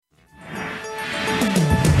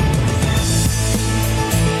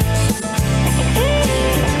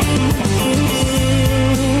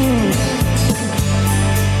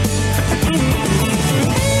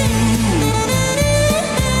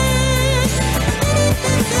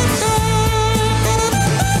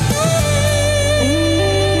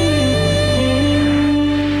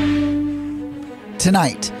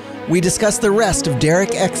Tonight, we discuss the rest of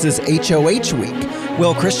Derek X's HOH week.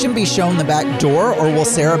 Will Christian be shown the back door, or will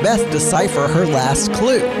Sarah Beth decipher her last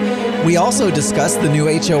clue? We also discuss the new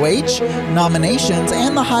HOH, nominations,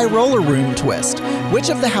 and the high roller room twist.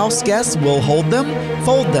 Which of the house guests will hold them,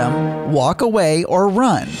 fold them, walk away, or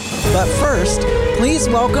run? But first, please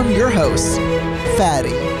welcome your host,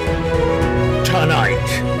 Fatty.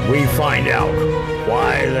 Tonight, we find out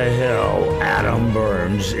why the hell Adam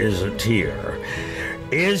Burns isn't here.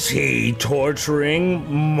 Is he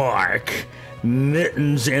torturing Mark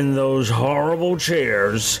Mittens in those horrible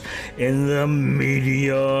chairs in the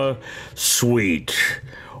media suite?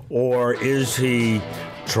 Or is he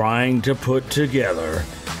trying to put together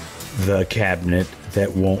the cabinet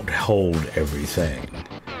that won't hold everything?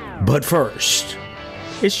 But first,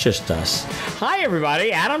 it's just us. Hi,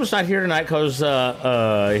 everybody. Adam's not here tonight because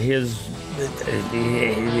he's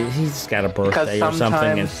got a birthday or something. Because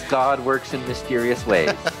sometimes God works in mysterious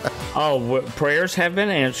ways. Prayers have been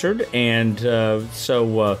answered, and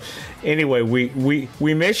so anyway,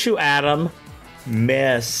 we miss you, Adam.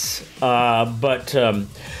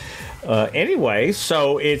 Anyway,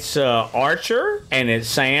 so it's Archer, and it's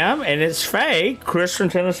Sam, and it's Faye. Chris from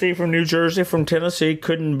Tennessee, from New Jersey, from Tennessee,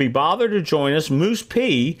 couldn't be bothered to join us. Moose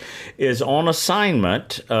P is on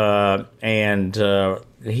assignment, and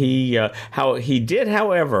he did,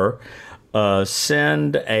 however,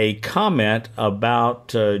 send a comment about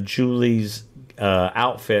Julie's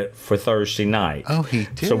outfit for Thursday night. Oh, he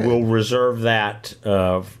did. So we'll reserve that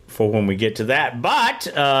for when we get to that. But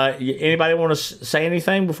anybody want to say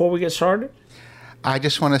anything before we get started? I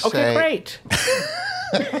just want to say... Okay, great.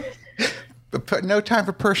 But no time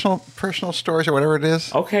for personal stories or whatever it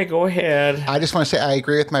is. Okay, go ahead. I just want to say I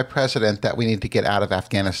agree with my president that we need to get out of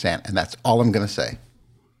Afghanistan, and that's all I'm going to say.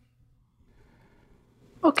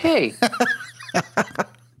 Okay.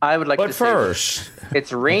 I would like to say... But first...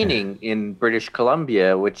 It's raining in British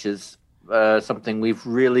Columbia, which is something we've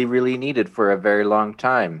really, really needed for a very long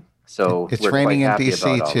time. So it's we're raining quite in happy D.C.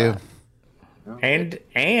 about all too. that.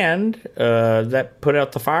 And that put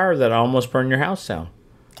out the fire that almost burned your house down.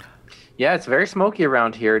 Yeah, it's very smoky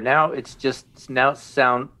around here. Now it smells,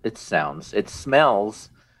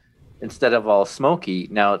 instead of all smoky,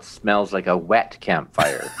 now it smells like a wet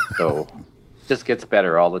campfire. So it just gets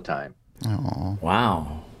better all the time. Oh.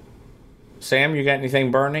 Wow. Sam, you got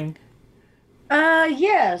anything burning?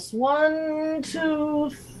 Yes. 1,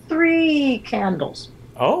 2, 3 candles.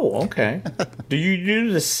 Oh, okay. Do you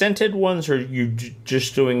do the scented ones, or are you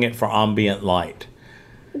just doing it for ambient light?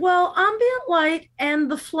 Well, ambient light, and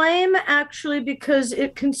the flame actually, because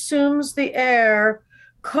it consumes the air,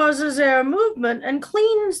 causes air movement and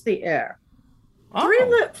cleans the air. Oh. Three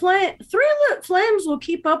lit flames will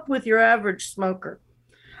keep up with your average smoker.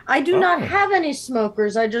 I do not have any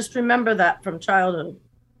smokers. I just remember that from childhood.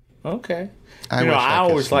 Okay. I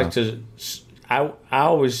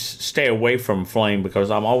always stay away from flame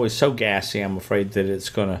because I'm always so gassy. I'm afraid that it's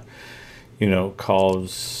going to,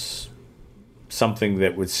 cause something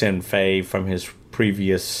that would send Faye from his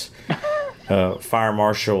previous fire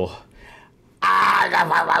marshal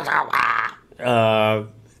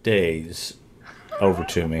days over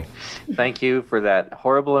to me. Thank you for that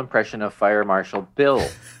horrible impression of Fire Marshal Bill.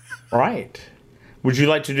 Right. Would you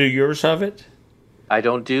like to do yours of it? I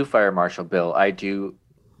don't do Fire Marshal Bill. I do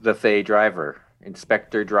the Faye Driver,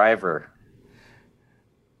 Inspector Driver.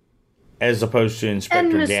 As opposed to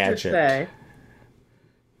Inspector And Mr. Gadget. Faye.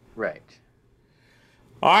 Right.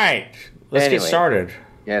 All right. Let's get started.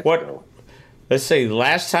 Yeah, let's go. Let's see.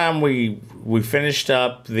 Last time we finished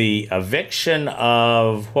up the eviction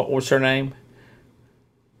of, what was her name?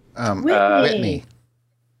 Whitney.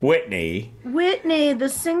 Whitney, the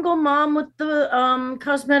single mom with the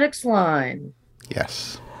cosmetics line.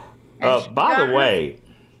 Yes. By the way,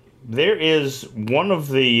 there is one of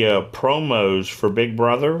the promos for Big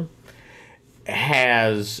Brother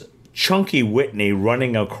has Chunky Whitney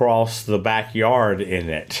running across the backyard in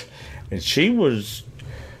it, and she was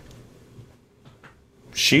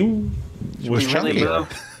chunky.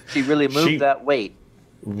 She really moved that weight.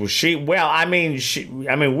 We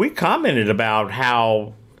commented about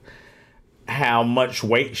how much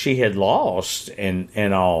weight she had lost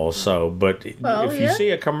and all. So, but if you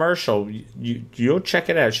see a commercial, you'll check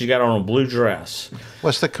it out. She got on a blue dress.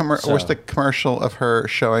 Was the commercial of her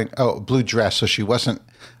showing? Oh, blue dress. So she wasn't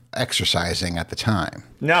exercising at the time.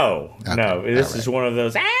 No, Okay. no. This is one of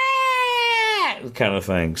those kind of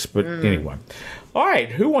things. But anyway, all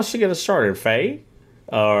right. Who wants to get us started? Faye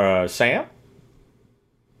or Sam?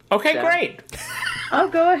 Okay, Sam? great. I'll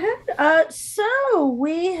go ahead. So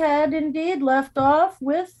we had indeed left off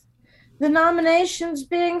with the nominations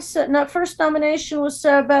being set. No, first nomination was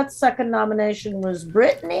Sarah Beth. Second nomination was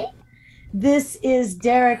Brittany. This is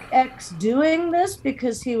Derek X doing this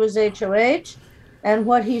because he was HOH. And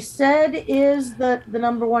what he said is that the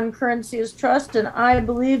number one currency is trust. And I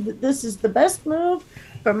believe that this is the best move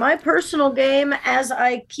for my personal game as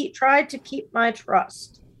I try to keep my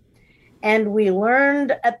trust. And we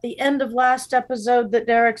learned at the end of last episode that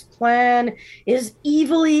Derek's plan is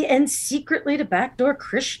evilly and secretly to backdoor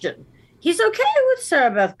Christian. He's okay with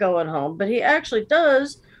Sarah Beth going home, but he actually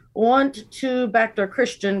does want to backdoor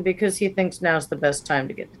Christian because he thinks now's the best time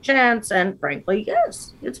to get the chance. And frankly,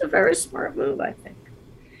 yes, it's a very smart move, I think.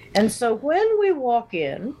 And so when we walk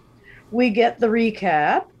in, we get the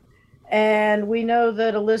recap, and we know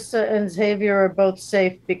that Alyssa and Xavier are both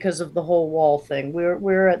safe because of the whole wall thing.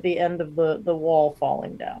 We're at the end of the wall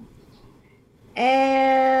falling down.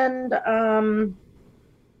 And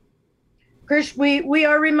we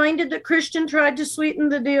are reminded that Christian tried to sweeten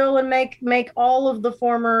the deal and make all of the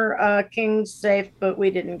former kings safe, but we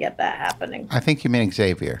didn't get that happening. I think you mean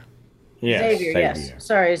Xavier. Yes, Xavier, yes.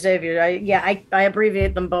 Sorry, Xavier. I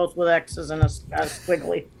abbreviate them both with X's and a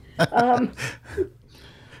squiggly.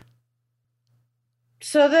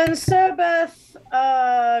 So then Sarah Beth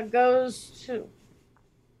goes to...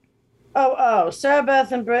 Sarah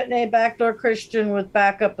Beth and Brittany backdoor Christian with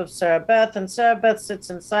backup of Sarah Beth, and Sarah Beth sits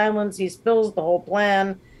in silence. He spills the whole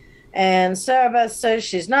plan, and Sarah Beth says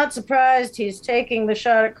she's not surprised he's taking the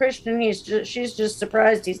shot at Christian. She's just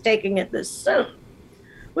surprised he's taking it this soon,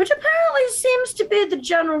 which apparently seems to be the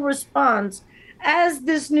general response as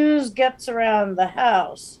this news gets around the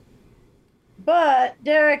house. But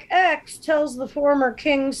Derek X tells the former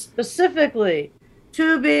king specifically,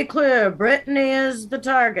 to be clear, Brittany is the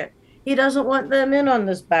target. He doesn't want them in on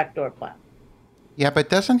this backdoor plan. Yeah, but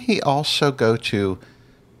doesn't he also go to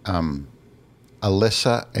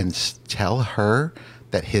Alyssa and tell her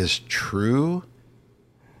that his true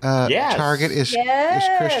target is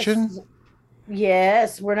Christian?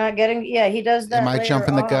 Yes, we're not getting... Yeah, he does that. Am I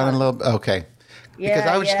jumping the gun a little bit? Okay. Because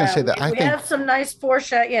I was just going to say that I think... We have some nice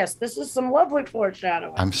foreshadowing. Yes, this is some lovely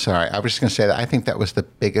foreshadowing. I'm sorry. I was just going to say that I think that was the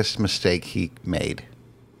biggest mistake he made.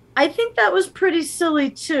 I think that was pretty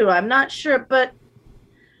silly, too. I'm not sure, but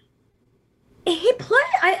he played...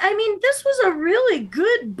 I mean, this was a really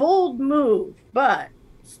good, bold move, but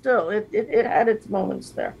still, it had its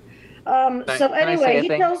moments there. So anyway, he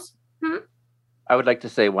tells... I would like to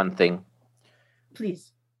say one thing. Please.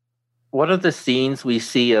 One of the scenes we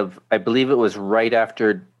see of, I believe it was right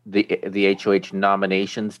after the HOH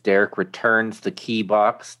nominations, Derek returns the key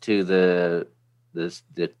box to the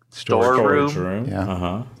storeroom. Yeah.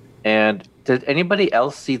 Uh-huh. And did anybody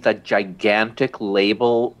else see that gigantic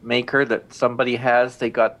label maker that somebody has?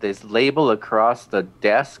 They got this label across the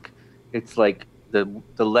desk. It's like the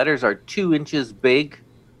letters are 2 inches big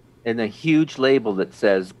and a huge label that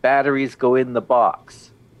says batteries go in the box.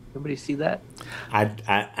 Everybody see that?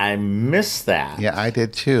 I missed that. Yeah, I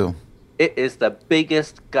did too. It is the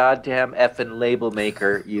biggest goddamn effing label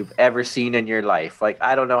maker you've ever seen in your life. Like,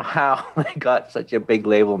 I don't know how they got such a big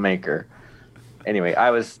label maker. Anyway,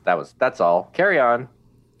 that's all. Carry on.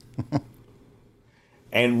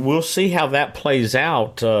 And we'll see how that plays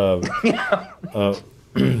out. That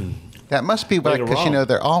must be because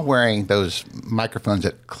they're all wearing those microphones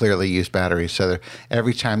that clearly use batteries. So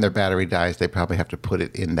every time their battery dies, they probably have to put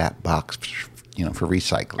it in that box, for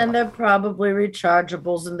recycling. And they're probably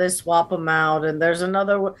rechargeables, and they swap them out. And there's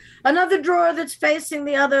another drawer that's facing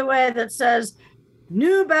the other way that says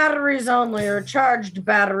new batteries only, or charged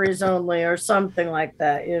batteries only, or something like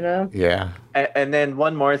that. Yeah. And then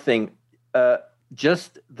one more thing,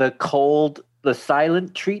 just the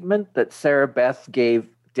silent treatment that Sarah Beth gave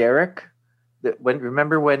Derek.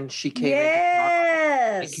 Remember when she came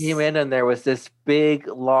in? She came in and there was this big,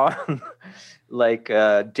 long,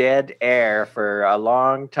 dead air for a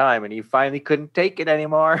long time, and he finally couldn't take it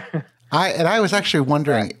anymore. I was actually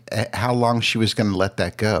wondering how long she was going to let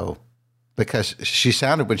that go, because she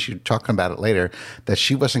sounded, when she was talking about it later, that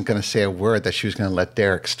she wasn't going to say a word, that she was going to let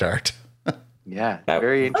Derek start. Yeah,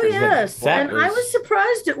 very interesting. Oh, yes, I was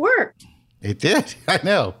surprised it worked. It did. I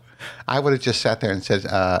know. I would have just sat there and said,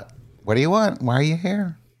 what do you want? Why are you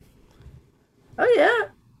here? Oh, yeah.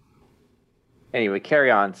 Anyway, carry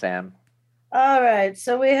on, Sam. All right.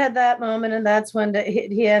 So we had that moment, and that's when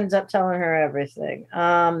he ends up telling her everything.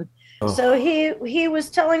 So he was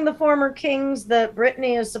telling the former kings that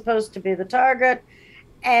Brittany is supposed to be the target.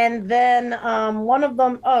 And then one of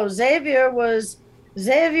them, Xavier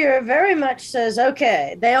very much says,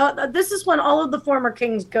 okay, this is when all of the former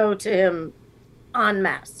kings go to him en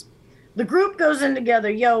masse. The group goes in together.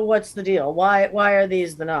 Yo, what's the deal? Why are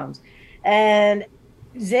these the noms? And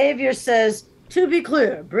Xavier says, to be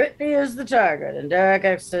clear, Brittany is the target. And Derek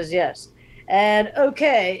X says yes. And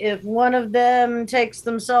okay, if one of them takes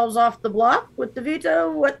themselves off the block with the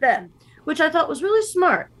veto, what then? Which I thought was really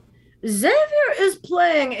smart. Xavier is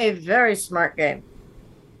playing a very smart game.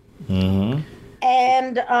 Mm-hmm.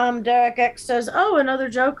 And Derek X says, oh, another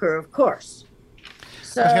Joker, of course.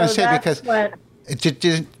 So I was going to say, because what,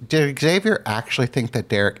 did Xavier actually think that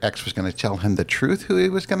Derek X was going to tell him the truth, who he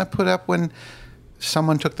was going to put up when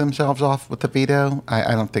someone took themselves off with the veto?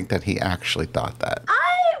 I don't think that he actually thought that.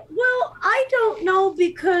 I don't know,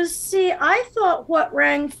 because, see, I thought what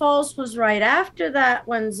rang false was right after that,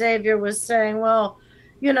 when Xavier was saying, well,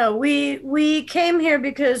 you know, we came here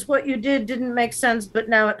because what you did didn't make sense, but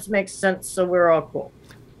now it makes sense, so we're all cool.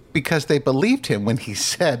 Because they believed him when he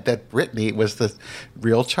said that Brittany was the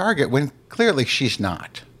real target, when clearly she's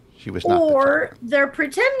not. She was not the target. Or they're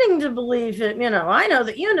pretending to believe it, you know, I know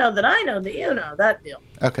that you know that I know that you know, that deal.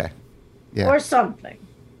 Okay. Yeah. Or something.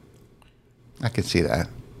 I can see that.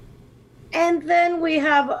 And then we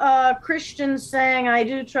have Christian saying, I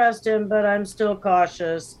do trust him, but I'm still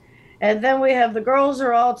cautious. And then we have the girls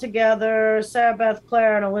are all together, Sarah Beth,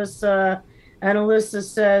 Claire, and Alyssa. And Alyssa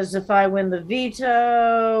says, if I win the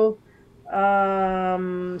veto,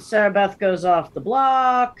 Sarah Beth goes off the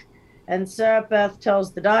block. And Sarah Beth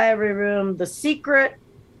tells the diary room the secret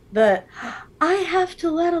that I have to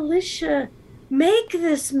let Alicia make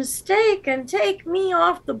this mistake and take me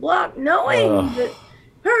off the block, knowing that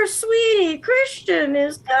her sweetie Christian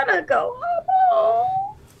is gonna go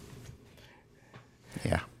home.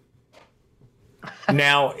 Yeah.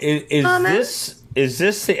 Now, is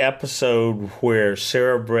this the episode where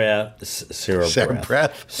Sarah Beth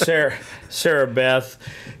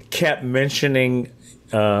kept mentioning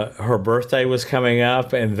her birthday was coming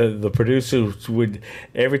up, and the producers would,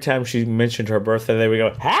 every time she mentioned her birthday, they would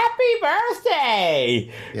go, "Happy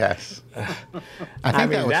birthday!" Yes. I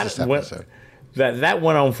think that was this episode. That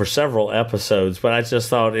went on for several episodes, but I just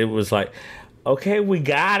thought it was like, okay, we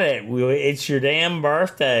got it. It's your damn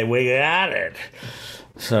birthday. We got it.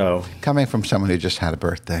 So, coming from someone who just had a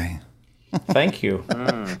birthday. Thank you.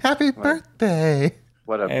 Happy birthday.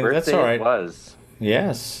 What a And birthday that's all right. it was.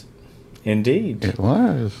 Yes, indeed. It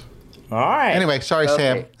was. All right. Anyway, sorry,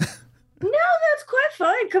 Okay. Sam. No, that's quite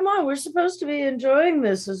fine. Come on, we're supposed to be enjoying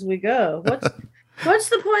this as we go. What's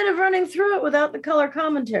the point of running through it without the color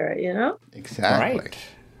commentary, you know? Exactly. Right.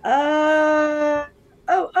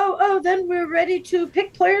 Then we're ready to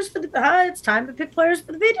pick players for the it's time to pick players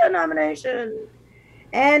for the veto nomination.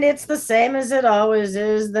 And it's the same as it always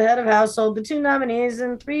is. The head of household, the 2 nominees,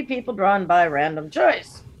 and 3 people drawn by random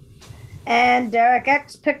choice. And Derek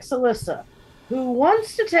X picks Alyssa, who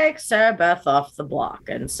wants to take Sarah Beth off the block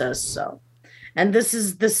and says so. And this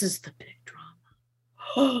is the big drama.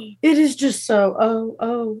 It is just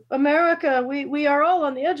so, America, we are all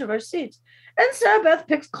on the edge of our seats. And Sarah Beth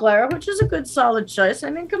picks Claire, which is a good, solid choice. I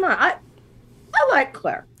mean, come on. I like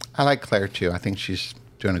Claire. I like Claire, too. I think she's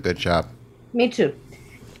doing a good job. Me too.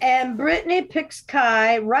 And Brittany picks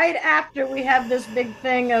Kai right after we have this big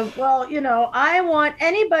thing of, well, you know, I want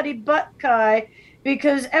anybody but Kai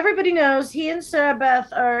because everybody knows he and Sarah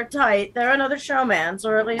Beth are tight. They're another showmans,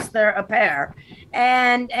 or at least they're a pair.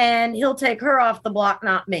 And he'll take her off the block,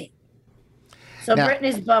 not me. So now,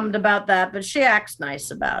 Brittany's bummed about that, but she acts nice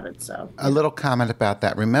about it. So a little comment about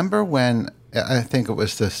that. Remember when, I think it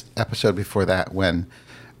was this episode before that, when,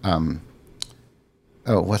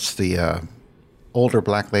 what's the older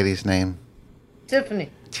black lady's name? Tiffany.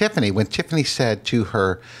 When Tiffany said to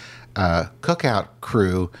her cookout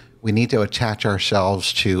crew, we need to attach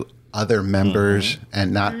ourselves to other members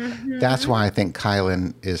and not, that's why I think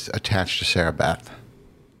Kylan is attached to Sarah Beth.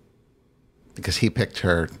 Because he picked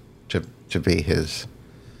her to be his.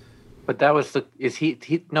 But that was Kylan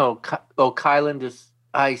is,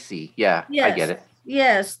 I see. Yeah, yes. I get it.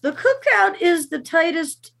 Yes, the cookout is the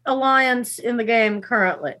tightest alliance in the game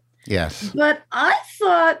currently. Yes. But I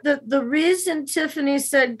thought that the reason Tiffany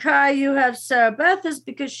said, Kai, you have Sarah Beth is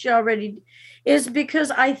because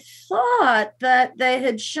I thought that they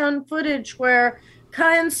had shown footage where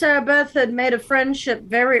Kai and Sarah Beth had made a friendship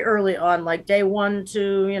very early on, like day 1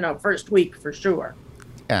 to, first week for sure.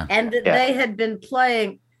 Yeah. And that they had been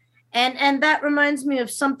playing. And that reminds me of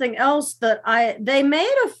something else that they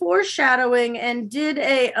made a foreshadowing and did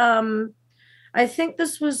a, I think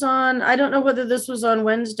this was on, I don't know whether this was on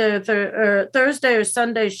Wednesday or Thursday or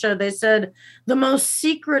Sunday show. They said the most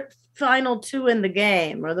secret final 2 in the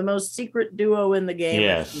game, or the most secret duo in the game,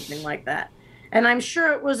 or something like that. And I'm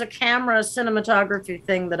sure it was a camera cinematography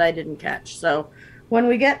thing that I didn't catch. So when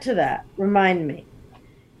we get to that, remind me.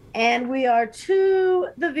 And we are to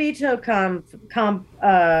the veto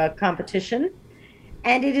competition.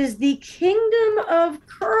 And it is the Kingdom of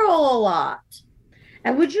Curl-A-Lot.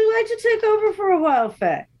 And would you like to take over for a while,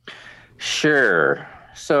 Faye? Sure.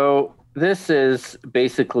 So this is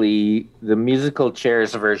basically the musical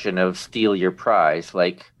chairs version of Steal Your Prize.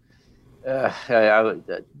 Like, I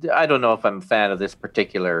don't know if I'm a fan of this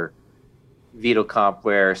particular veto comp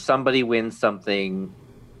where somebody wins something,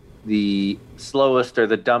 the slowest or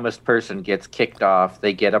the dumbest person gets kicked off,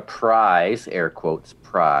 they get a prize, air quotes,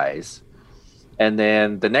 prize, and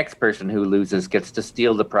then the next person who loses gets to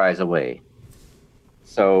steal the prize away.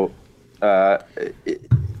 So,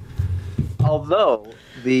 although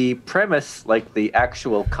the premise, like the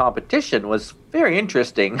actual competition, was very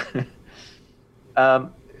interesting, a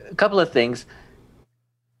couple of things.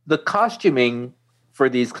 The costuming for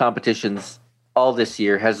these competitions all this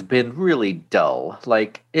year has been really dull.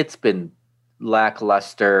 Like, it's been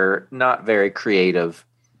lackluster, not very creative.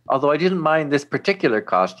 Although I didn't mind this particular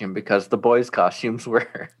costume because the boys' costumes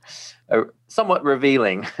were somewhat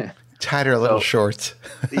revealing. Tighter little shorts.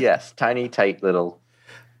 Yes, tiny, tight little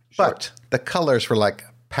shorts. But the colors were like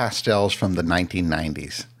pastels from the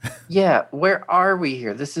 1990s. Yeah, where are we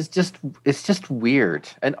here? It's just weird.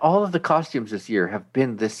 And all of the costumes this year have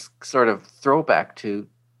been this sort of throwback to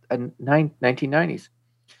 1990s.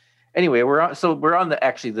 Anyway, we're on the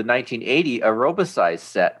 1980 aerobicized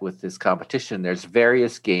set with this competition. There's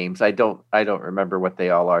various games. I don't remember what they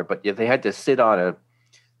all are, but they had to sit on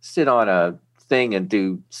a thing and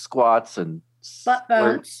do squats and butt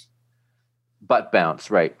bounce. Butt bounce,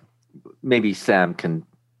 right? Maybe Sam can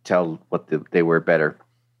tell what they were better.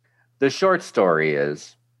 The short story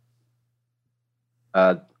is,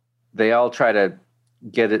 they all try to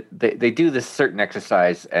get it. They do this certain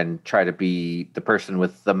exercise and try to be the person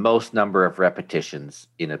with the most number of repetitions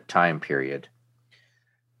in a time period.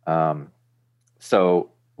 So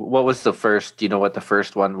what was the first? Do you know what the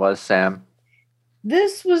first one was, Sam?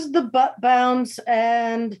 This was the butt bounce,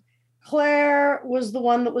 and Claire was the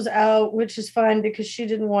one that was out, which is fine because she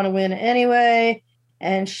didn't want to win anyway.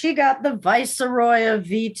 And she got the Viceroy of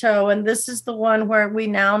Veto. And this is the one where we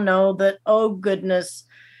now know that, oh goodness,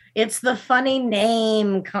 it's the funny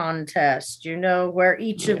name contest, where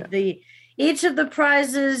each of the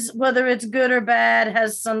prizes, whether it's good or bad,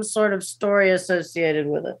 has some sort of story associated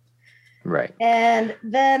with it. Right. And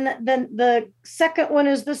then the second one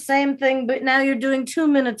is the same thing, but now you're doing 2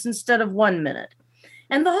 minutes instead of 1 minute.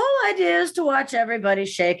 And the whole idea is to watch everybody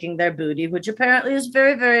shaking their booty, which apparently is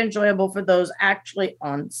very, very enjoyable for those actually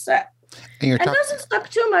on set. And doesn't suck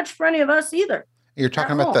too much for any of us either. You're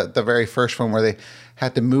talking about the very first one where they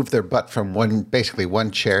had to move their butt from one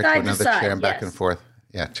chair to another chair and back and forth.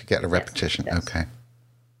 Yeah, to get a repetition. Yes. Okay.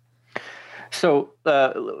 So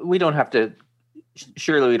we don't have to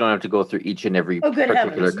go through each and every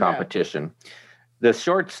particular competition. No. The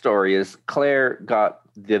short story is Claire got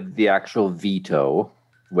the actual veto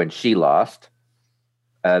when she lost.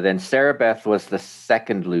 Then Sarah Beth was the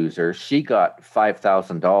second loser. She got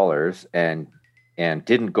 $5,000 and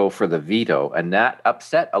didn't go for the veto, and that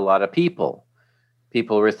upset a lot of people.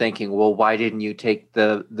 People were thinking, well, why didn't you take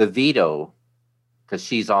the veto? Because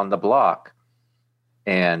she's on the block.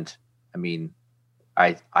 And I mean,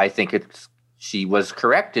 I think she was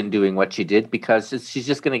correct in doing what she did because she's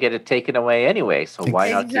just going to get it taken away anyway. So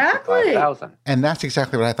why not take the $5,000? And that's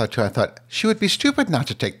exactly what I thought too. I thought she would be stupid not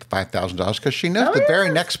to take the $5,000 because she knows very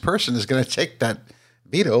next person is going to take that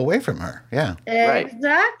veto away from her. Yeah.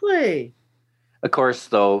 Exactly. Right. Of course,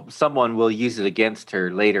 though, someone will use it against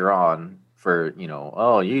her later on for,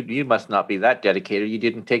 you must not be that dedicated. You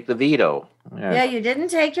didn't take the veto. Yeah, you didn't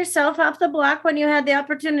take yourself off the block when you had the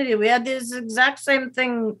opportunity. We had this exact same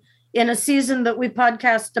thing in a season that we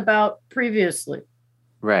podcast about previously.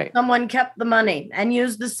 Right. Someone kept the money and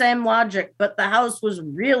used the same logic, but the house was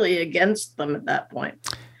really against them at that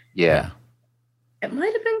point. Yeah. It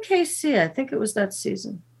might have been KC. I think it was that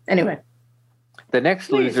season. Anyway. The next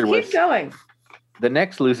loser was... Keep going. The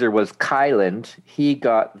next loser was Kyland. He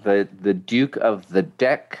got the Duke of the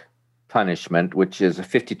Deck punishment, which is a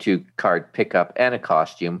 52-card pickup and a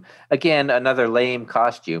costume. Again, another lame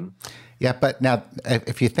costume. Yeah, but now,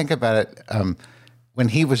 if you think about it, when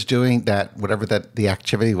he was doing that, whatever the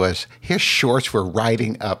activity was, his shorts were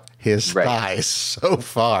riding up his thighs so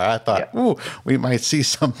far. I thought, ooh, we might see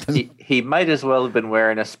something. He might as well have been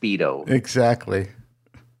wearing a Speedo. Exactly.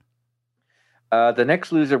 The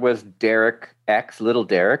next loser was Derek X, Little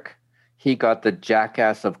Derek. He got the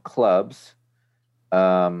Jackass of Clubs,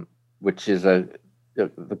 which is the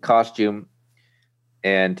costume,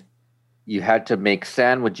 and you had to make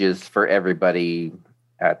sandwiches for everybody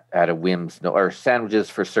at a whim's or sandwiches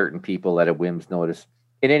for certain people at a whim's notice.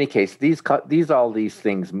 In any case, all these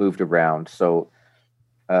things moved around. So,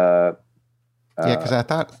 because I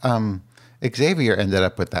thought Xavier ended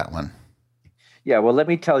up with that one. Yeah, well, let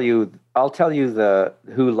me tell you. I'll tell you the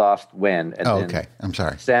who lost when. And okay. I'm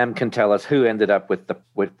sorry. Sam can tell us who ended up with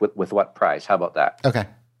with what prize. How about that? Okay.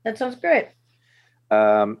 That sounds great.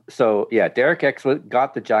 So yeah, Derek X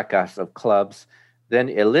got the Jackass of Clubs. Then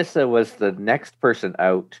Alyssa was the next person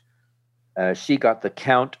out. She got the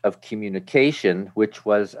Count of Communication, which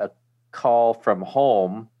was a call from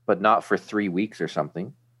home, but not for 3 weeks or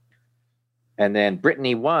something. And then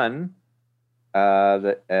Brittany won. She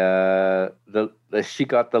got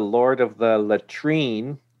the Lord of the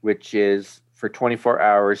Latrine, which is for 24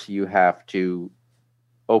 hours you have to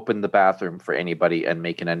open the bathroom for anybody and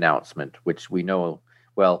make an announcement, which we know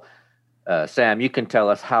well. Sam, you can tell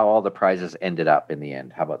us how all the prizes ended up in the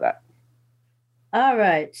end. How about that? All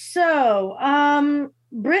right. So,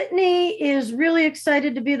 Brittany is really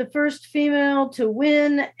excited to be the first female to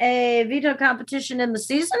win a veto competition in the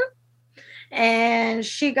season. And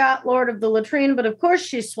she got Lord of the Latrine, but of course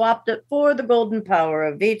she swapped it for the golden power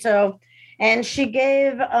of veto. And she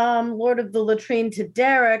gave Lord of the Latrine to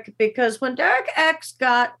Derek because when Derek X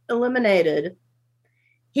got eliminated,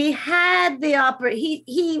 he had the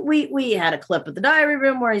we had a clip of the diary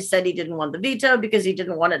room where he said he didn't want the veto because he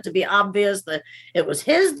didn't want it to be obvious that it was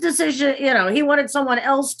his decision. You know, he wanted someone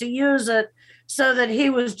else to use it so that he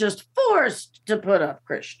was just forced to put up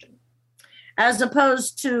Christian, as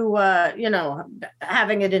opposed to,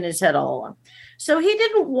 having it in his head all along. So he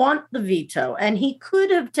didn't want the veto, and he could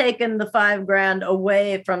have taken the $5,000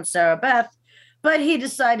 away from Sarah Beth, but he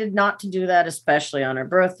decided not to do that, especially on her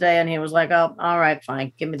birthday. And he was like, oh, all right,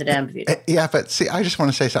 fine. Give me the damn veto. Yeah, but see, I just want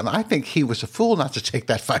to say something. I think he was a fool not to take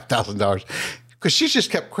that $5,000 because she just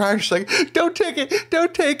kept crying. She's like, don't take it,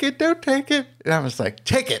 don't take it, don't take it. And I was like,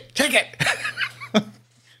 take it, take it. But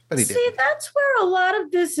he did. See, that's where a lot of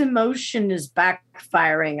this emotion is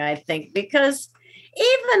backfiring, I think, because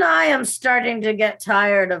even I am starting to get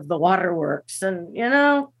tired of the waterworks. And,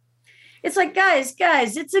 it's like, guys,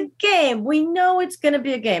 it's a game. We know it's going to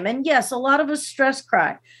be a game. And yes, a lot of us stress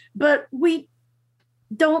cry, but we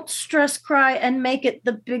don't stress cry and make it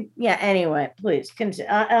the big. Yeah. Anyway, please continue.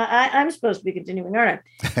 I'm supposed to be continuing, aren't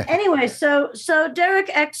I? Anyway, so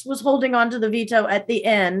Derek X was holding on to the veto at the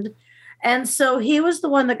end. And so he was the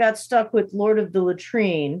one that got stuck with Lord of the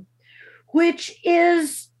Latrine, which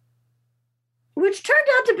turned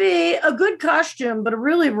out to be a good costume, but a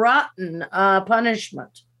really rotten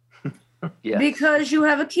punishment. Yes. Because you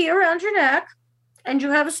have a key around your neck and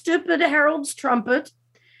you have a stupid herald's trumpet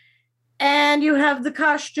and you have the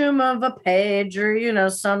costume of a page or,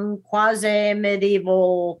 some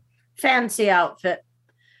quasi-medieval fancy outfit.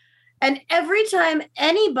 And every time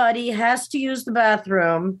anybody has to use the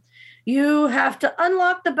bathroom, you have to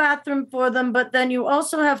unlock the bathroom for them, but then you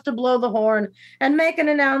also have to blow the horn and make an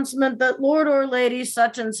announcement that Lord or Lady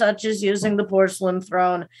such and such is using the porcelain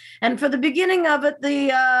throne. And for the beginning of it, the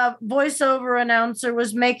voiceover announcer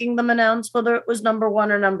was making them announce whether it was number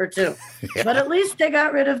 1 or number 2. Yeah. But at least they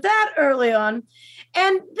got rid of that early on.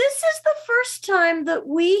 And this is the first time that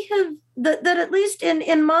we have, that at least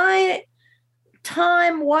in my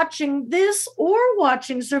time watching this or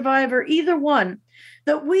watching Survivor, either one,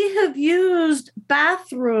 that we have used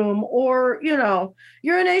bathroom or,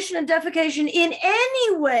 urination and defecation in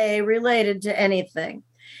any way related to anything.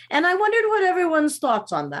 And I wondered what everyone's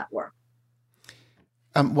thoughts on that were.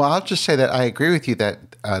 Well, I'll just say that I agree with you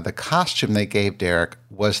that the costume they gave Derek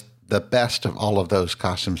was the best of all of those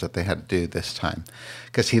costumes that they had to do this time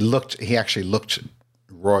because he actually looked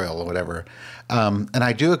royal or whatever. And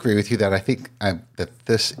I do agree with you that I think that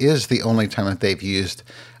this is the only time that they've used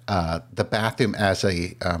the bathroom as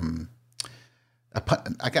I'm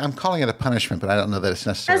calling it a punishment, but I don't know that it's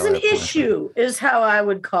necessarily as an issue is how I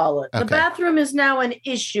would call it. The Okay. bathroom is now an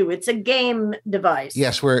issue. It's a game device.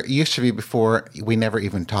 Yes, where it used to be before, we never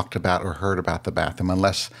even talked about or heard about the bathroom,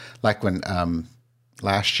 unless like when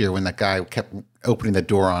last year when that guy kept opening the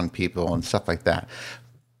door on people and stuff like that.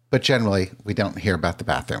 But generally, we don't hear about the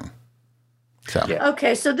bathroom. So Yeah.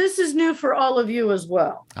 Okay, so this is new for all of you as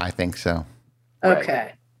well. I think so. Right.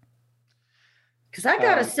 Okay. Because I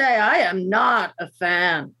got to say, I am not a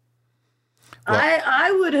fan. Well-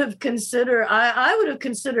 I would have considered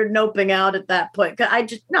noping out at that point.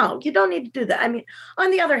 No, you don't need to do that. I mean,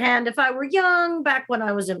 on the other hand, if I were young back when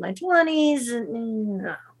I was in my 20s,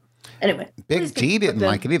 no. Anyway. Big D didn't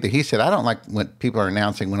like it either. He said, I don't like when people are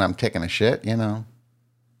announcing when I'm taking a shit,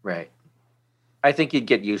 Right. I think you'd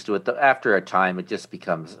get used to it. After a time, it just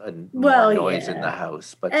becomes a noise in the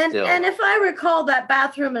house. But still. And if I recall, that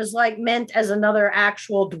bathroom is like meant as another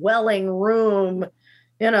actual dwelling room.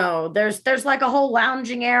 You know, there's like a whole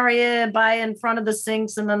lounging area in front of the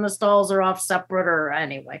sinks, and then the stalls are off separate. Or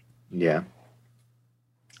anyway. Yeah.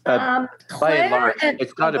 Claire, by and large,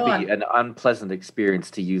 it's got to be an unpleasant experience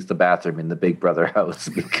to use the bathroom in the Big Brother house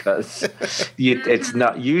because it's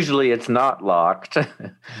not locked.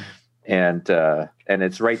 And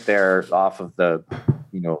it's right there off of the,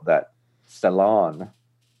 that salon.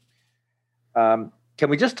 Can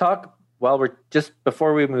we just talk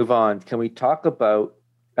before we move on? Can we talk about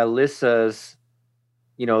Alyssa's?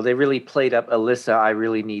 They really played up Alyssa. I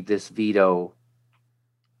really need this veto,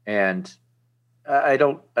 and I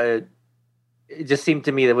don't. It just seemed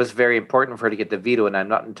to me that it was very important for her to get the veto, and I'm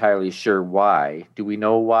not entirely sure why. Do we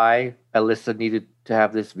know why Alyssa needed to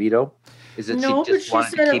have this veto? Is it no, she just but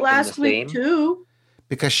she said it last week too.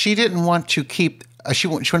 Because she didn't want to keep. She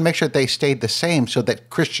wanted to make sure they stayed the same, so that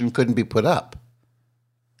Christian couldn't be put up.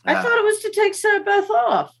 I thought it was to take Sarah Beth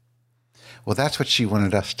off. Well, that's what she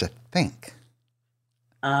wanted us to think.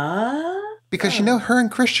 Because her and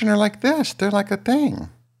Christian are like this. They're like a thing.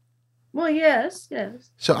 Well, yes.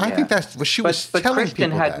 So I think that's what she was telling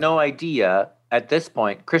Christian people. Had no idea at this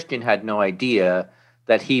point. Christian had no idea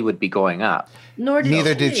that he would be going up.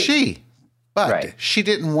 Neither did she. But she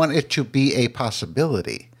didn't want it to be a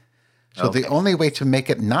possibility. So the only way to make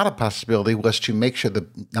it not a possibility was to make sure the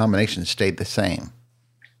nomination stayed the same.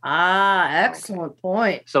 Excellent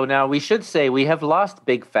point. So now we should say we have lost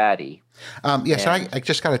Big Fatty. Yes, I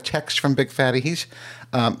just got a text from Big Fatty. He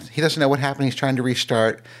doesn't know what happened. He's trying to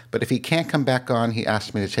restart. But if he can't come back on, he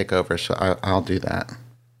asked me to take over. So I'll do that.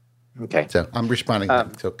 Okay. So I'm responding.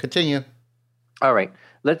 So continue. All right.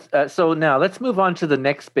 So now let's move on to the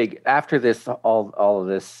next big. After this, all of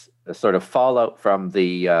this sort of fallout from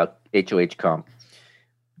the HOH comp.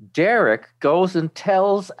 Derek goes and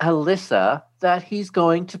tells Alyssa that he's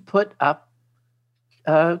going to put up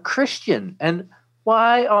Christian. And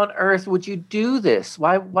why on earth would you do this?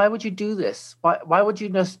 Why would you do this? Why would you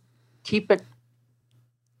just keep it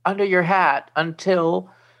under your hat until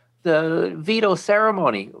the veto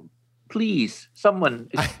ceremony? Please, someone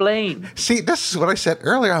explain. See, this is what I said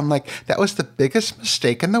earlier. I'm like, that was the biggest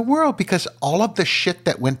mistake in the world because all of the shit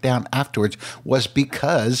that went down afterwards was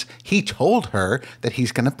because he told her that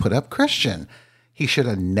he's going to put up Christian. He should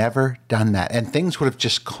have never done that. And things would have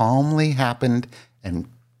just calmly happened. And,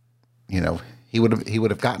 he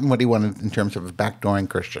would have gotten what he wanted in terms of backdooring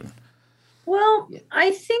Christian. Well,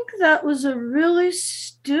 I think that was a really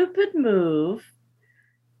stupid move,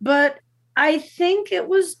 but I think it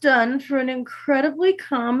was done for an incredibly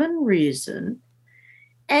common reason.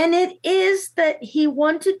 And it is that he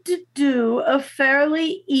wanted to do a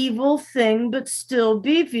fairly evil thing, but still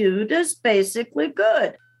be viewed as basically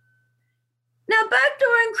good. Now,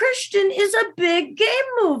 backdooring Christian is a big game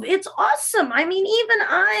move. It's awesome. I mean, even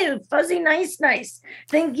I, Fuzzy Nice,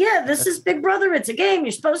 think, yeah, this is Big Brother. It's a game.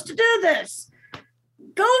 You're supposed to do this.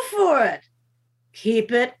 Go for it.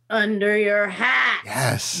 Keep it under your hat.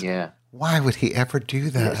 Yes. Yeah. Why would he ever do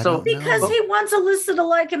that? Because he wants Alyssa to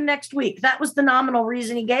like him next week. That was the nominal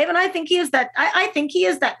reason he gave, and I think he is that. I think he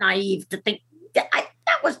is that naive to think that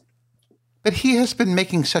was. But he has been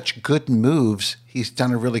making such good moves. He's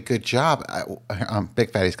done a really good job.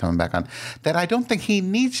 Big Fatty's coming back on that. I don't think he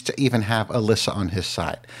needs to even have Alyssa on his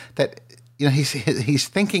side. That he's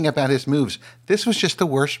thinking about his moves. This was just the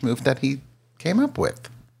worst move that he came up with.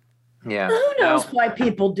 Yeah. Who knows why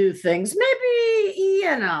people do things? Maybe,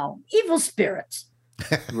 evil spirits.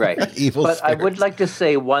 Right. Evil but spirits. I would like to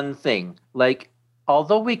say one thing. Like,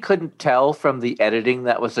 although we couldn't tell from the editing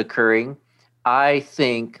that was occurring, I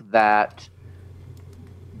think that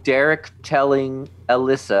Derek telling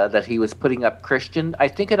Alyssa that he was putting up Christian, I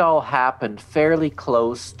think it all happened fairly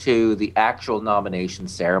close to the actual nomination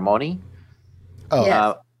ceremony. Oh,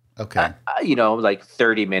 yes. Okay. Like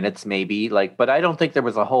 30 minutes maybe. But I don't think there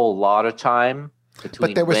was a whole lot of time between.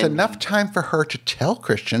 But there was enough time for her to tell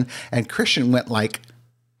Christian, and Christian went like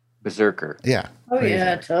berserker. Yeah. Oh, crazy.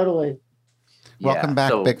 Yeah, totally. Welcome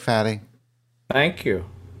back, Big Fatty. Thank you.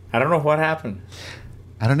 I don't know what happened.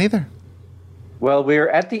 I don't either. Well, we're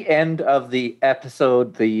at the end of the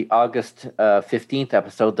episode, the August 15th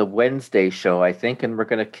episode, the Wednesday show, I think, and we're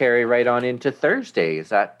going to carry right on into Thursday. Is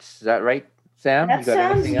that right? Sam, that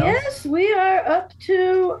sounds, yes, we are up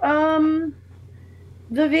to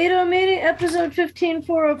the veto meeting, episode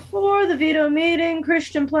 15404, the veto meeting.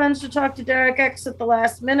 Christian plans to talk to Derek X at the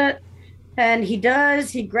last minute, and he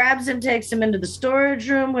does. He grabs him, takes him into the storage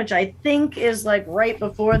room, which I think is like right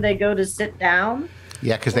before they go to sit down.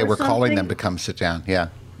 Yeah, because they were calling them to come sit down. Yeah.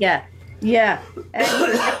 Yeah. Yeah.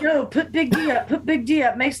 And no, put Big D up, put Big D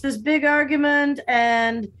up, makes this big argument,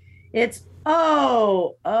 and it's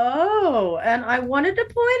and I wanted to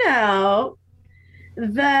point out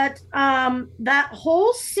that that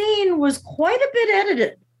whole scene was quite a bit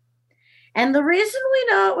edited. And the reason we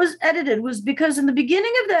know it was edited was because in the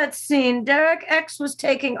beginning of that scene, Derek X was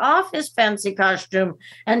taking off his fancy costume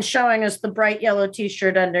and showing us the bright yellow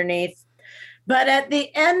t-shirt underneath. But at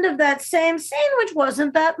the end of that same scene, which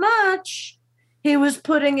wasn't that much, he was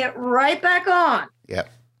putting it right back on. Yep.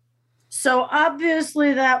 So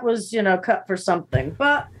obviously that was, cut for something.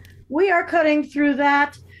 But we are cutting through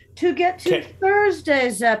that to get to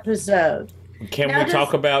Thursday's episode. Can we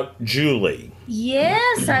talk about Julie?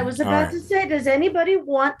 Yes, I was about to say, does anybody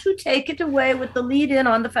want to take it away with the lead in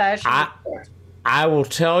on the fashion report? I will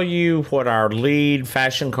tell you what our lead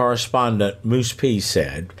fashion correspondent, Moose P,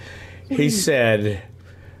 said. He said,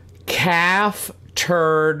 calf,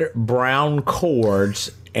 turd, brown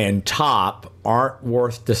cords, and top aren't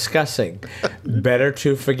worth discussing. Better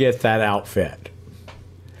to forget that outfit.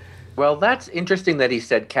 Well, that's interesting that he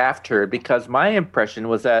said calf turd, because my impression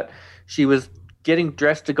was that she was getting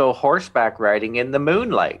dressed to go horseback riding in the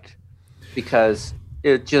moonlight, because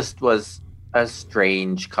it just was a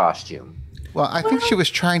strange costume. Well, I think she was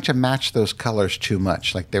trying to match those colors too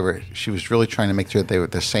much. Like she was really trying to make sure they were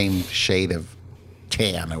the same shade of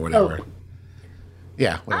tan or whatever. Oh.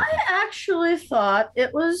 Yeah. Whatever. I actually thought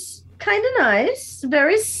it was kind of nice,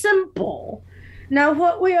 very simple. Now,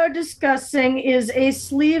 what we are discussing is a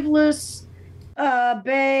sleeveless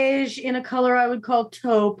beige in a color I would call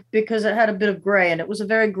taupe, because it had a bit of gray, and it was a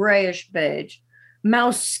very grayish beige.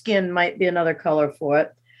 Mouse skin might be another color for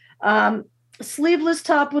it. Sleeveless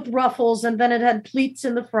top with ruffles, and then it had pleats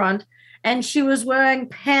in the front, and she was wearing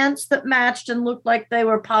pants that matched and looked like they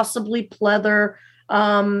were possibly pleather.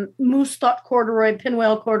 Moose thought corduroy,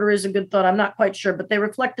 pinwheel corduroy is a good thought. I'm not quite sure, but they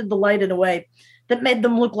reflected the light in a way that made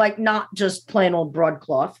them look like not just plain old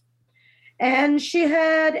broadcloth. And she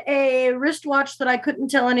had a wristwatch that I couldn't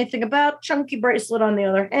tell anything about. Chunky bracelet on the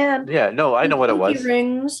other hand. Yeah, no, I know what it was.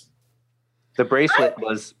 Rings. The bracelet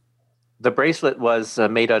was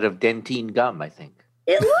made out of dentine gum, I think.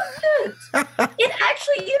 It looked good. It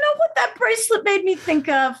actually, you know what that bracelet made me think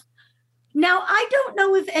of? Now, I don't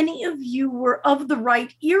know if any of you were of the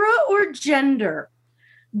right era or gender,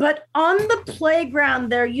 but on the playground,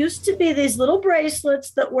 there used to be these little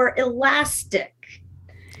bracelets that were elastic.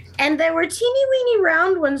 And they were teeny weeny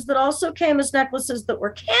round ones that also came as necklaces that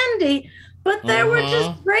were candy, but there were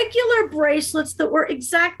just regular bracelets that were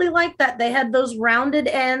exactly like that. They had those rounded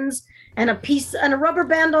ends and a piece and a rubber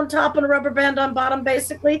band on top and a rubber band on bottom,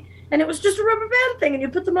 basically. And it was just a rubber band thing, and you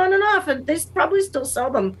put them on and off, and they probably still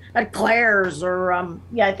sell them at Claire's or,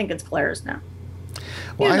 I think it's Claire's now.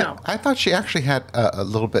 Well, I thought she actually had a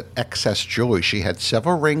little bit excess jewelry. She had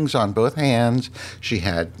several rings on both hands. She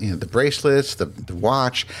had, the bracelets, the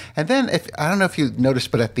watch, and then I don't know if you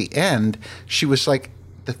noticed, but at the end, she was like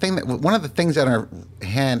one of the things on her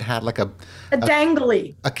hand had like a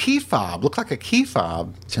dangly, a key fob. Looked like a key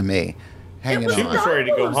fob to me. Hanging on. She was ready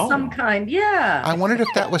to go home. Some kind, yeah. I wondered if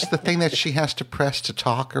that was the thing that she has to press to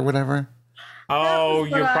talk or whatever. Oh,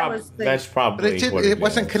 that's probably but it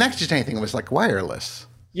wasn't connected to anything. It was like wireless.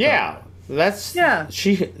 Yeah,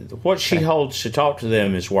 what she holds to talk to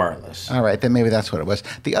them is wireless. All right, then maybe that's what it was.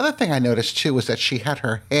 The other thing I noticed too was that she had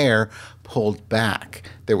her hair pulled back.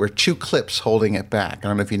 There were two clips holding it back. I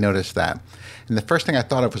don't know if you noticed that. And the first thing I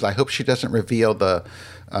thought of was, I hope she doesn't reveal the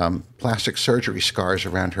plastic surgery scars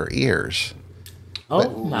around her ears.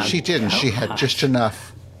 Oh, but she didn't. She had just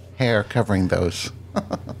enough hair covering those.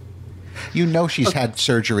 She's had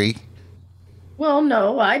surgery. Well,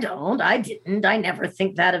 no, I don't. I didn't. I never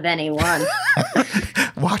think that of anyone.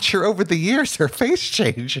 Watch her over the years. Her face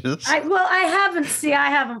changes. I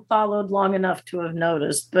haven't followed long enough to have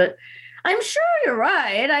noticed, but I'm sure you're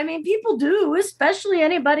right. I mean, people do, especially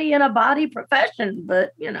anybody in a body profession,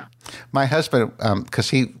 but, My husband, because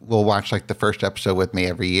he will watch like the first episode with me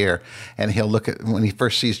every year, and he'll look at, when he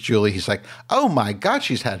first sees Julie, he's like, oh my God,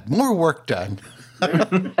 she's had more work done.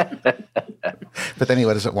 But then he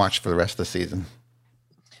doesn't watch for the rest of the season.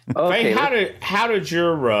 Okay. Hey, how did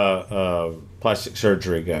your plastic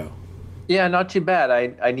surgery go? Yeah, not too bad.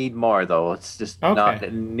 I need more though. It's just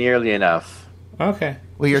not nearly enough. Okay.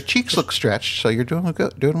 Well, your cheeks look stretched, so you're doing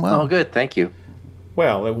well. Oh, good. Thank you.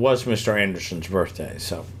 Well, it was Mr. Anderson's birthday,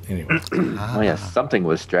 so anyway. Oh yes, something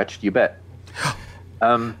was stretched. You bet.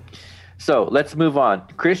 So let's move on.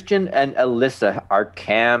 Christian and Alyssa are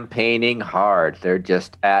campaigning hard. They're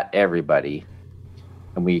just at everybody.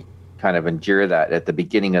 And we kind of endure that at the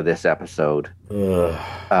beginning of this episode.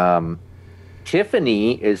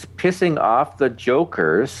 Tiffany is pissing off the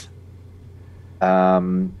Jokers.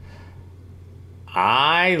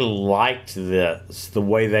 I liked this, the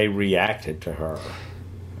way they reacted to her.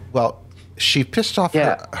 Well, she pissed off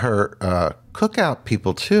her cookout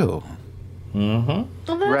people too. Well,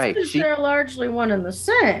 that's because they're largely one and the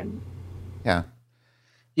same. Yeah.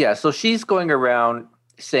 Yeah, so she's going around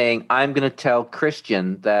saying, I'm going to tell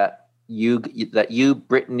Christian that you,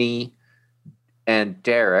 Brittany, and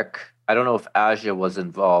Derek, I don't know if Aja was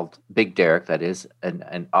involved, Big Derek, that is,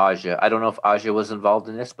 and Aja. I don't know if Aja was involved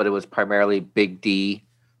in this, but it was primarily Big D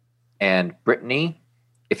and Brittany.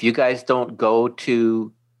 If you guys don't go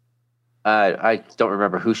to, I don't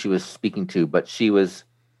remember who she was speaking to, but she was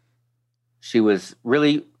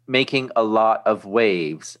really making a lot of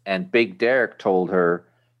waves, and Big Derek told her,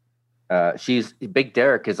 Big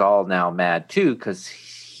Derek is all now mad too, because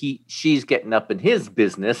she's getting up in his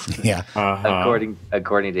business, according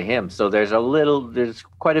to him. So there's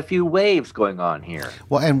quite a few waves going on here.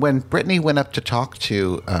 Well, and when Brittany went up to talk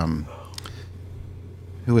to,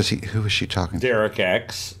 who was she talking to? Derek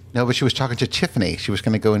X. No, but she was talking to Tiffany. She was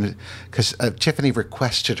going to go in because Tiffany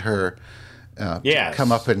requested her to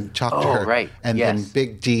come up and talk to her. Right. And then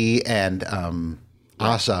Big D and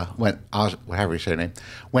Asa whatever you say her name,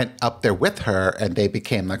 went up there with her, and they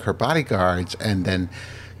became like her bodyguards. And then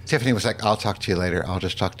Tiffany was like, I'll talk to you later. I'll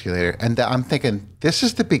just talk to you later. And I'm thinking, this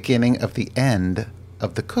is the beginning of the end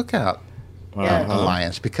of the Cookout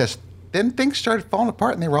alliance, because then things started falling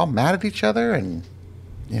apart and they were all mad at each other, and,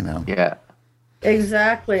 you know. Yeah.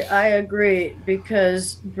 Exactly. I agree,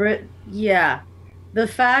 because the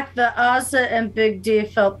fact that Asa and Big D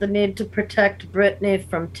felt the need to protect Brittany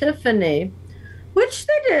from Tiffany, which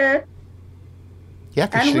they did. Yeah,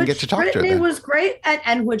 because she didn't get to talk to her then. Was great,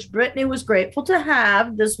 and which Brittany was grateful to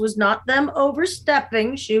have. This was not them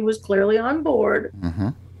overstepping. She was clearly on board. Mm-hmm.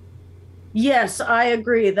 Yes, I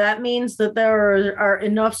agree. That means that there are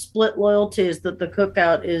enough split loyalties that the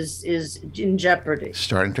Cookout is in jeopardy.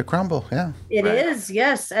 Starting to crumble, yeah. It is,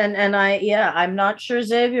 yes. And I'm not sure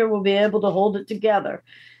Xavier will be able to hold it together.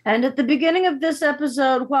 And at the beginning of this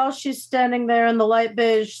episode, while she's standing there in the light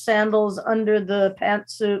beige sandals under the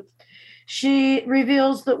pantsuit, she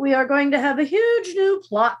reveals that we are going to have a huge new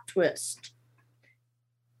plot twist.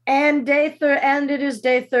 And it is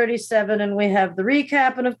day 37, and we have the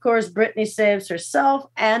recap. And of course, Brittany saves herself,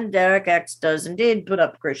 and Derek X does indeed put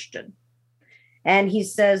up Christian. And he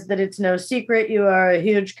says that it's no secret you are a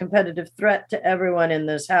huge competitive threat to everyone in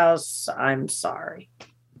this house. I'm sorry.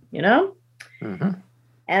 You know? Mm-hmm.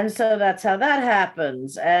 And so that's how that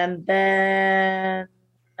happens. And then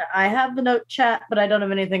I have the note chat, but I don't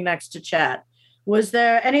have anything next to chat. Was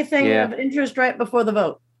there anything of interest right before the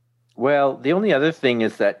vote? Well, the only other thing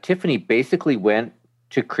is that Tiffany basically went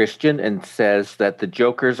to Christian and says that the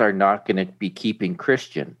Jokers are not going to be keeping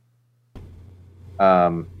Christian.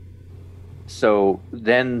 So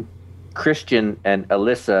then Christian and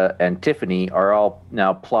Alyssa and Tiffany are all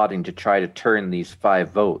now plotting to try to turn these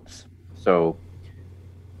 5 votes. So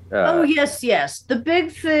yes. The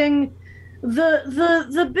big thing,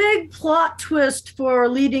 the big plot twist for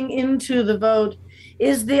leading into the vote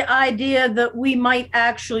is the idea that we might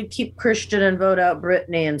actually keep Christian and vote out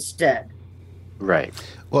Brittany instead. Right.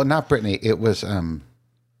 Well, not Brittany. It was or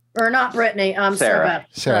not Brittany. Sarah Beth.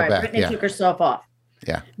 Sarah Beth. Brittany took herself off.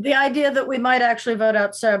 Yeah. The idea that we might actually vote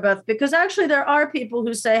out Sarah Beth, because actually there are people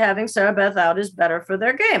who say having Sarah Beth out is better for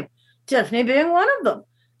their game. Tiffany being one of them.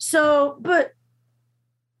 So, but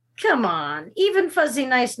come on. Even fuzzy,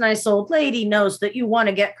 nice old lady knows that you want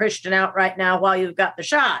to get Christian out right now while you've got the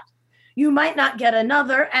shot. You might not get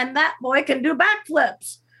another, and that boy can do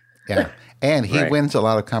backflips. Yeah. And he wins a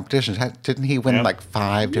lot of competitions. Didn't he win like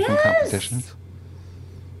 5 different competitions?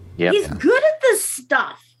 Yeah. He's good at this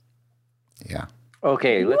stuff. Yeah.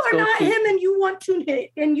 Okay, let's go. You are not him, and you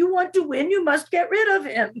want to win. You must get rid of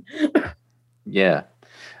him. Yeah.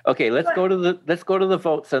 Okay, let's go to the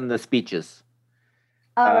votes and the speeches.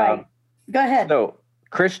 All right. Go ahead. So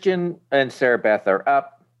Christian and Sarah Beth are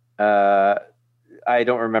up. I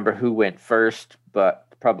don't remember who went first, but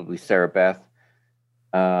probably Sarah Beth.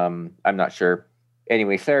 I'm not sure.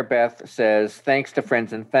 Anyway, Sarah Beth says, thanks to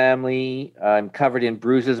friends and family. I'm covered in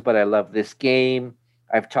bruises, but I love this game.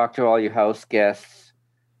 I've talked to all your house guests.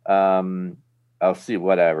 I'll see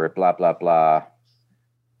whatever, blah, blah, blah.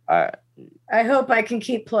 I hope I can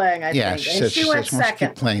keep playing, I think. And she went second.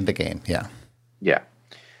 Keep playing the game, yeah. Yeah.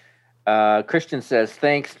 Christian says,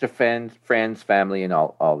 thanks to friends, family, and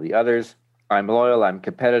all the others. I'm loyal. I'm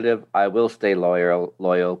competitive. I will stay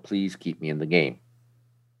loyal. Please keep me in the game.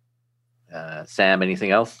 Sam,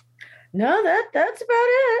 anything else? No, that's about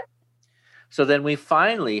it. So then we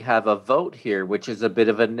finally have a vote here, which is a bit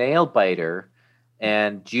of a nail biter.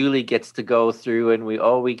 And Julie gets to go through, and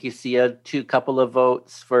we can see couple of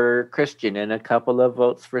votes for Christian and a couple of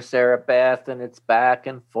votes for Sarah Beth, and it's back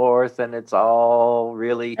and forth, and it's all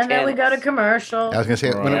really And tense. then we got a commercial. I was going to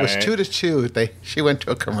say, when it was 2-2, she went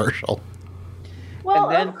to a commercial. Well,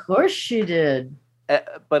 then, of course she did.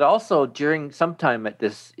 But also sometime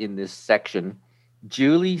in this section,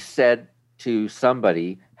 Julie said to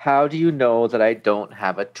somebody, "How do you know that I don't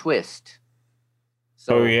have a twist?"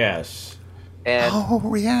 So, yes. And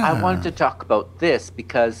I wanted to talk about this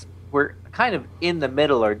because we're kind of in the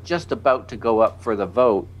middle or just about to go up for the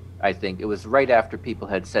vote. I think it was right after people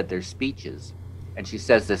had said their speeches. And she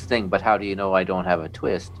says this thing, "But how do you know I don't have a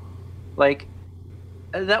twist?" Like,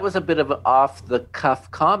 that was a bit of an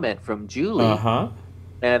off-the-cuff comment from Julie. Uh-huh.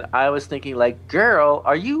 And I was thinking, like, girl,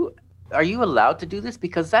 are you allowed to do this?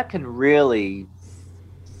 Because that can really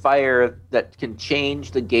that can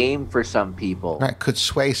change the game for some people. Right, could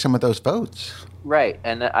sway some of those votes. Right,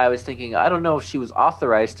 and I was thinking, I don't know if she was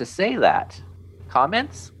authorized to say that.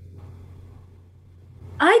 Comments?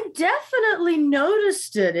 I definitely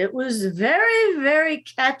noticed it. It was very, very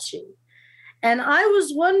catchy. And I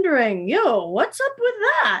was wondering, what's up with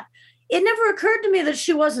that? It never occurred to me that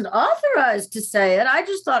she wasn't authorized to say it. I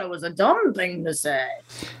just thought it was a dumb thing to say.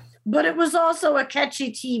 But it was also a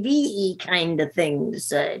catchy TV-y kind of thing to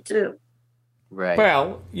say, too. Right.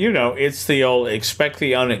 Well, it's the old expect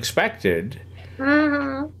the unexpected.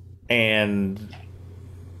 Mm-hmm. And,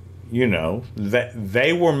 that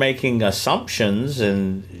they were making assumptions,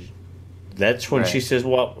 and that's when she says,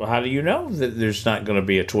 well, how do you know that there's not going to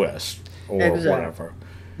be a twist or whatever?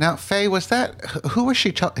 Now, Faye, who was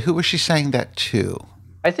she saying that to?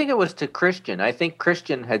 I think it was to Christian. I think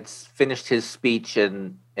Christian had finished his speech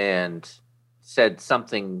and said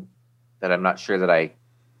something that I'm not sure that I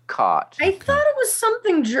caught. I thought it was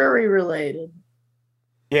something jury related.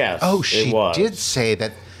 Yes. Oh, she did say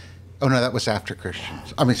that. Oh, no, that was after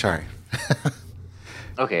Christian's. I mean, sorry.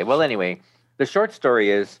 Okay, well, anyway, the short story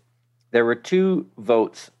is there were 2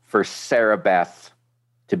 votes for Sarah Beth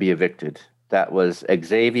to be evicted. That was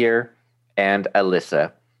Xavier and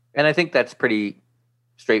Alyssa. And I think that's pretty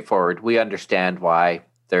straightforward. We understand why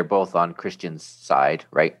they're both on Christian's side,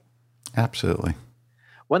 right? Absolutely.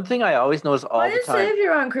 One thing I always notice all the time. Why is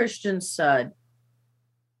Xavier on Christian's side?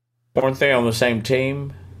 Weren't they on the same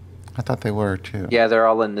team? I thought they were, too. Yeah, they're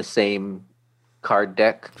all in the same card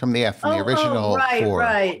deck. From the original 4.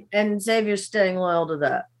 Right. And Xavier's staying loyal to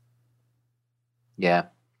that. Yeah.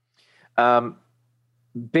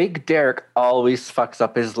 Big Derek always fucks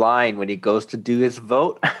up his line when he goes to do his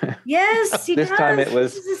vote. Yes, he does. This time it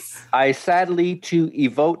was, I sadly to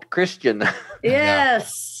evote Christian.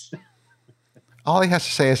 Yes. All he has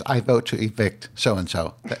to say is, I vote to evict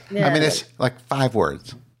so-and-so. Yeah. I mean, it's like 5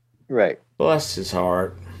 words. Right. Bless his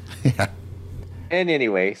heart. Yeah. And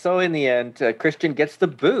anyway, so in the end, Christian gets the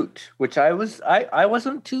boot, which I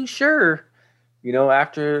wasn't too sure.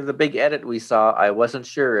 After the big edit we saw, I wasn't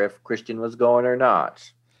sure if Christian was going or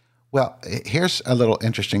not. Well, here's a little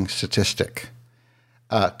interesting statistic.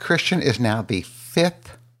 Christian is now the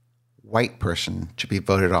 5th white person to be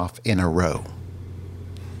voted off in a row.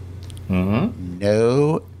 Mm-hmm.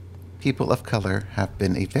 No people of color have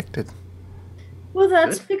been evicted. Well,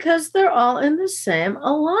 that's because they're all in the same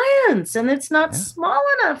alliance, and it's not small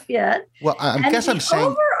enough yet. Well, I guess I'm saying the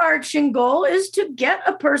overarching goal is to get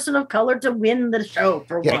a person of color to win the show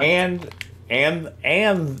for once.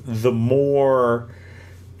 And the more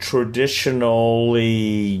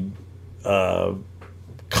traditionally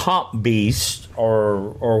comp beast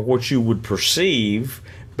or what you would perceive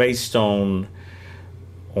based on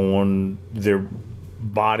their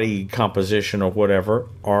body composition or whatever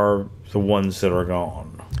are the ones that are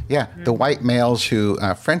gone. Yeah, the white males who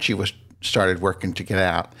Frenchie started working to get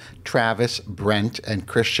out. Travis, Brent, and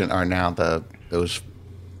Christian are now those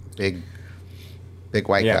big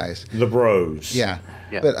white guys. The bros. Yeah.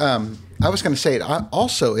 But I was going to say,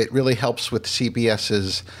 it really helps with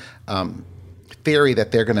CBS's theory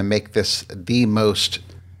that they're going to make this the most,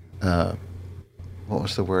 what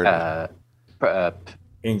was the word?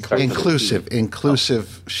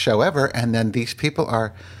 Inclusive show ever. And then these people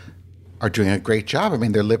are doing a great job. I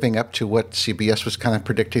mean, they're living up to what CBS was kind of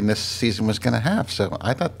predicting this season was going to have. So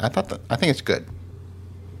I think it's good.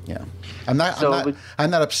 Yeah, I'm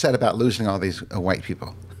not upset about losing all these white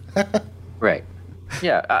people. Right.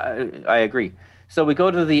 Yeah, I agree. So we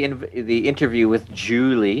go to the interview with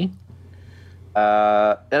Julie.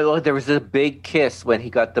 There was a big kiss when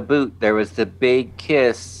he got the boot. There was the big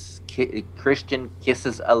kiss Christian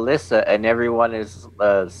kisses Alyssa, and everyone is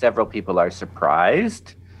several people are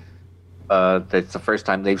surprised. That's the first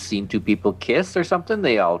time they've seen two people kiss or something.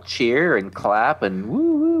 They all cheer and clap and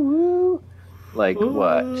woo woo woo. Like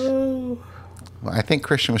what? Well, I think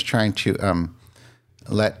Christian was trying to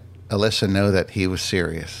let Alyssa know that he was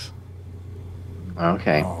serious.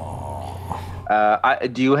 Okay.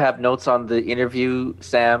 Do you have notes on the interview,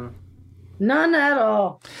 Sam? None at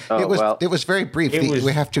all. It was very brief.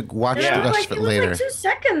 We have to watch the rest of it later. It was like 2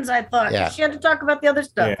 seconds, I thought. Yeah. She had to talk about the other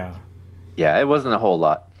stuff. Yeah, it wasn't a whole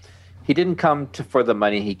lot. He didn't come for the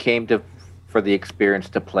money. He came for the experience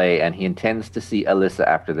to play, and he intends to see Alyssa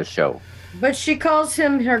after the show. But she calls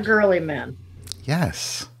him her girly man.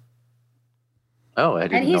 Yes. Oh, I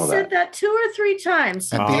didn't know that. And he said that 2 or 3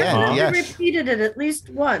 times. At the end, yes. He repeated it at least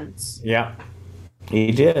once. Yeah,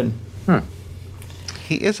 he did.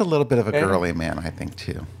 He is a little bit of a girly man, I think,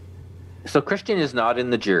 too. So Christian is not in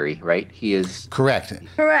the jury, right? He is... Correct.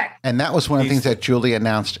 And that was one of the things that Julie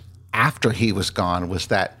announced after he was gone, was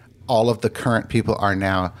that all of the current people are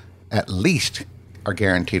now at least are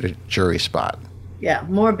guaranteed a jury spot. Yeah,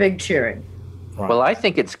 more big cheering. Right. Well, I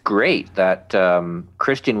think it's great that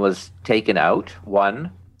Christian was taken out,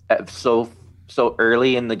 so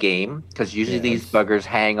early in the game, because usually these buggers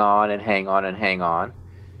hang on and hang on and hang on.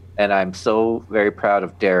 And I'm so very proud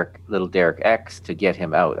of little Derek X to get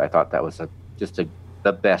him out. I thought that was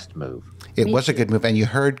the best move. It was a good move. And you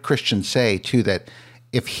heard Christian say, too, that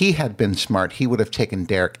if he had been smart, he would have taken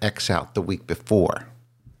Derek X out the week before.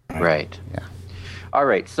 Right. Yeah. All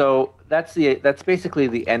right. So that's basically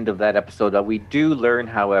the end of that episode. We do learn,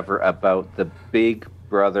 however, about the Big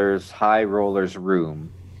Brother's High Rollers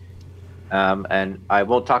room. And I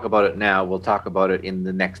won't talk about it now. We'll talk about it in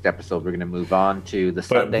the next episode. We're going to move on to the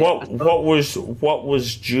Sunday episode. What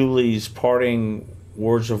was Julie's parting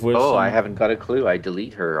words of wisdom? Oh, I haven't got a clue. I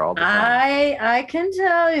delete her all the time. I can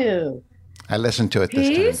tell you. I listened to it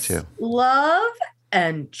this time, too. Love,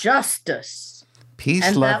 and justice.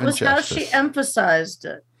 Peace, love, and justice. That was how she emphasized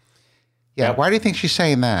it. Yeah, why do you think she's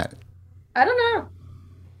saying that? I don't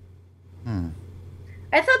know.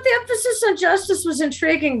 I thought the emphasis on justice was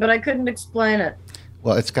intriguing, but I couldn't explain it.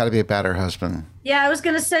 Well, it's got to be about her husband. Yeah, I was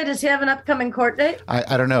going to say, does he have an upcoming court date?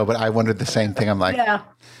 I don't know, but I wondered the same thing. I'm like,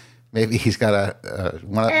 maybe he's got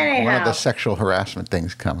one of the sexual harassment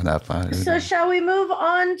things coming up. So shall we move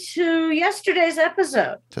on to yesterday's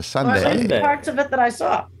episode? To Sunday. Parts of it that I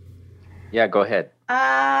saw. Yeah, go ahead.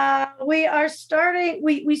 We are starting.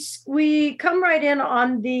 We come right in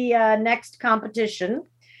on the next competition,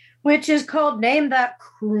 which is called Name That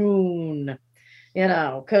Croon,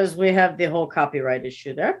 because we have the whole copyright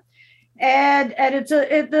issue there. And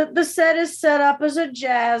the set is set up as a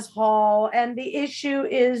jazz hall, and the issue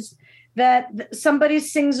is that somebody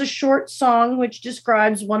sings a short song which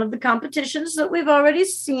describes one of the competitions that we've already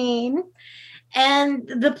seen, and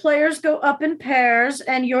the players go up in pairs,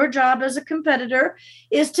 and your job as a competitor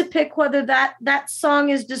is to pick whether that song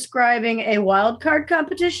is describing a wild card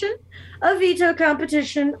competition, a veto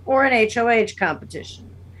competition, or an HOH competition.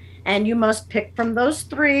 And you must pick from those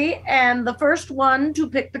 3, and the first one to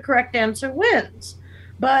pick the correct answer wins.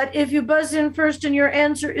 But if you buzz in first and your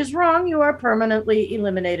answer is wrong, you are permanently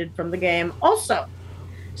eliminated from the game also.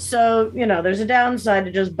 So, there's a downside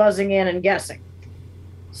to just buzzing in and guessing.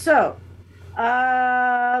 So,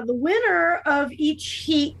 the winner of each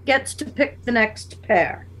heat gets to pick the next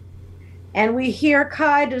pair. And we hear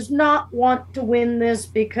Kai does not want to win this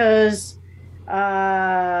because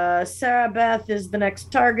Sarah Beth is the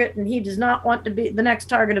next target, and he does not want to be the next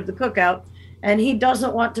target of the cookout. And he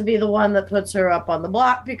doesn't want to be the one that puts her up on the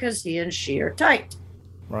block because he and she are tight.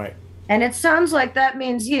 Right. And it sounds like that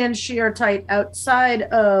means he and she are tight outside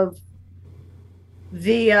of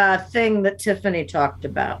the thing that Tiffany talked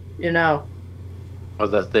about, Oh,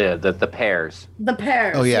 the pairs. The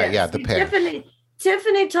pairs. Oh, yeah, yes. the pairs.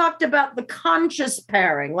 Tiffany talked about the conscious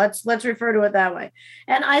pairing. Let's refer to it that way.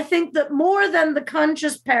 And I think that more than the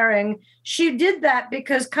conscious pairing, she did that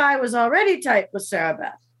because Kai was already tight with Sarah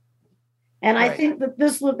Beth. And right. I think that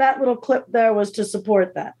that little clip there was to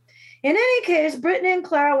support that. In any case, Brittany and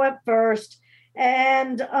Clara went first,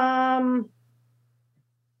 and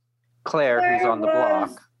Claire, who's on the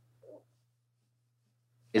block,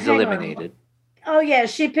 is eliminated. Oh yeah,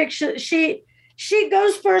 she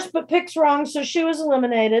goes first but picks wrong, so she was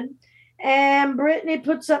eliminated. And Brittany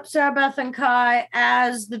puts up Sarah Beth and Kai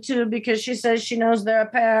as the 2 because she says she knows they're a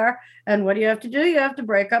pair. And what do you have to do? You have to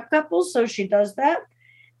break up couples, so she does that.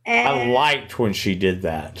 And I liked when she did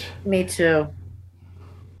that. Me too.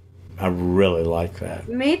 I really like that.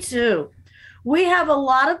 Me too. We have a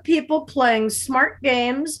lot of people playing smart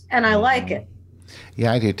games, and I like it.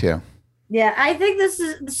 Yeah, I do too. Yeah, I think this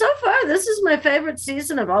is my favorite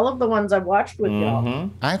season of all of the ones I've watched with y'all.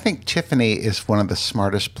 I think Tiffany is one of the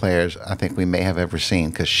smartest players I think we may have ever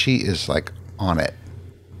seen because she is like on it.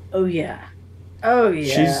 Oh yeah. Oh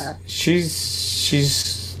yeah.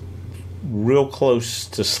 She's real close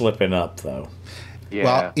to slipping up though. Yeah.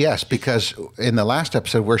 Well, yes, because in the last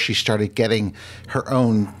episode where she started getting her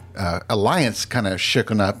own alliance kind of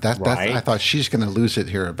shooken up, I thought she's going to lose it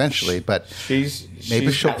here eventually. But she's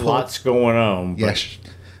she'll got lots going on. Yes,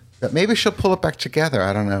 but maybe she'll pull it back together.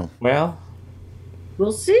 I don't know. Well,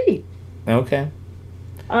 we'll see. Okay.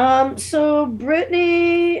 So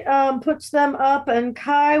Brittany puts them up, and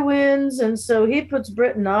Kai wins, and so he puts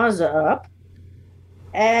Britt and Azah up.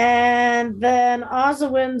 And then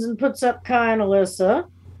Azah wins and puts up Kai and Alyssa.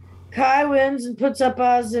 Kai wins and puts up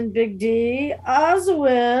Oz and Big D. Azah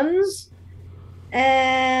wins,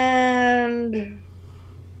 and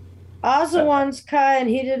Azah wants Kai, and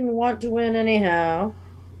he didn't want to win anyhow.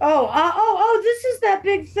 This is that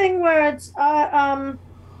big thing where it's Azah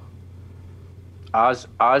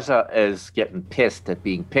is getting pissed at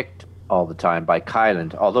being picked all the time by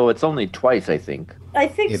Kyland, although it's only twice, I think. I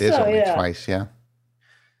think it is only twice, yeah.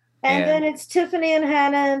 And then it's Tiffany and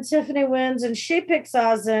Hannah, and Tiffany wins, and she picks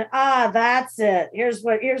Azah. That's it. Here's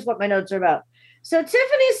what my notes are about. So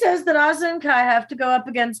Tiffany says that Azah and Kai have to go up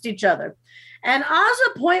against each other. And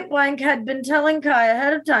Azah point blank had been telling Kai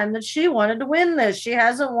ahead of time that she wanted to win this. She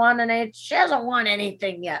hasn't won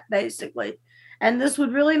anything yet, basically. And this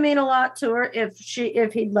would really mean a lot to her if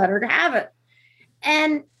he'd let her have it.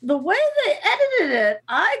 And the way they edited it,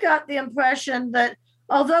 I got the impression that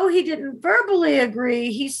although he didn't verbally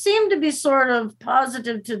agree, he seemed to be sort of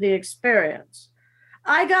positive to the experience.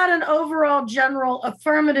 I got an overall general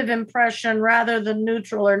affirmative impression rather than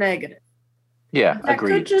neutral or negative. Yeah, that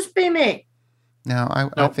agreed. Could just be me. No,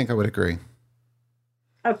 I think I would agree.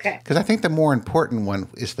 Okay. Because I think the more important one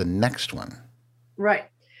is the next one. Right.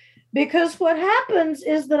 Because what happens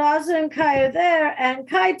is that Azah and Kai are there, and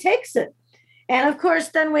Kai takes it. And of course,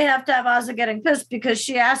 then we have to have Azah getting pissed because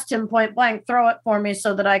she asked him point blank, throw it for me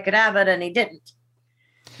so that I could have it, and he didn't.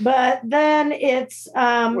 But then it's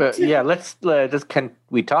can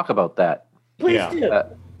we talk about that? Please do.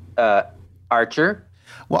 Archer.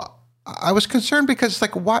 Well, I was concerned because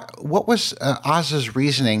what was Azah's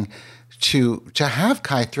reasoning to have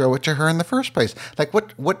Kai throw it to her in the first place? Like,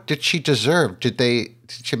 what did she deserve? Did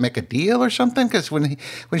she make a deal or something? Because when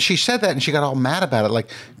she said that and she got all mad about it,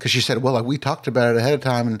 because she said, well, we talked about it ahead of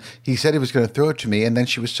time and he said he was going to throw it to me, and then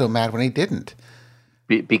she was so mad when he didn't.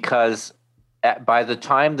 Because by the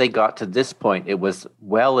time they got to this point, it was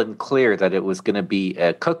well and clear that it was going to be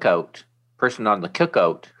a person on the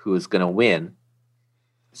cookout who was going to win.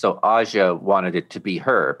 So Aja wanted it to be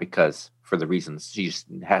her because for the reasons she just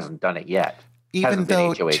hasn't done it yet. Even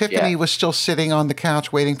though Tiffany was still sitting on the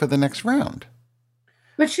couch waiting for the next round.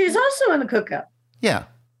 But she's also in the cookout. Yeah.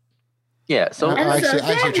 Yeah. So I see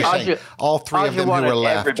what you're saying. All three of them who were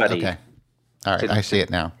left. Okay. All right. I see it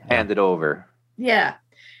now. Hand it over. Yeah.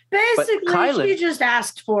 Basically, she just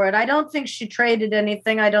asked for it. I don't think she traded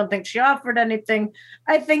anything. I don't think she offered anything.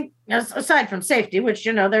 I think, aside from safety, which,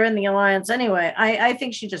 they're in the alliance anyway, I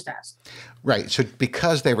think she just asked. Right. So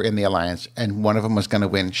because they were in the alliance and one of them was going to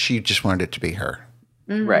win, she just wanted it to be her.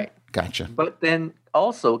 Mm-hmm. Right. Gotcha. But then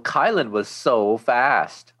also, Kyland was so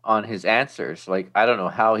fast on his answers. I don't know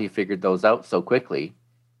how he figured those out so quickly.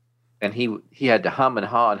 And he had to hum and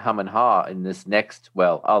haw in this next.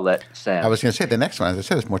 Well, I'll let Sam. I was going to say the next one, as I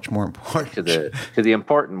said, is much more important to the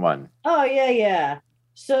important one. Oh yeah.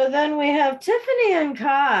 So then we have Tiffany and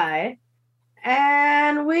Kai,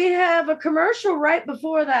 and we have a commercial right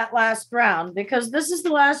before that last round because this is the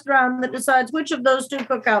last round that decides which of those two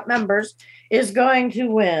cookout members is going to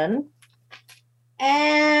win.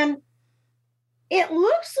 And it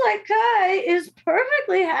looks like Kai is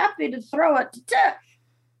perfectly happy to throw it to Tiff.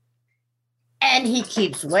 And he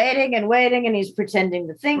keeps waiting, and he's pretending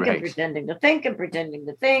to think, and pretending to think, and pretending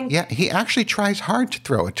to think. Yeah, he actually tries hard to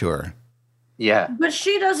throw it to her. Yeah. But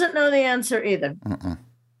she doesn't know the answer either. Mm-mm.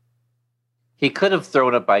 He could have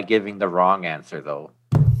thrown it by giving the wrong answer, though.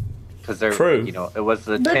 Because it was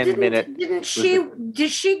the 10-minute... Did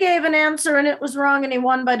she gave an answer and it was wrong and he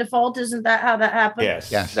won by default? Isn't that how that happened?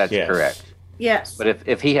 Yes, that's correct. Yes. But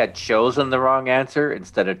if he had chosen the wrong answer,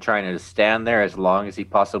 instead of trying to stand there as long as he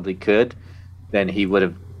possibly could, then he would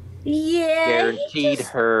have guaranteed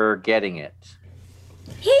her getting it.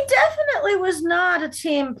 He definitely was not a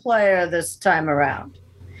team player this time around.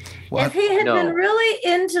 What? If he had been really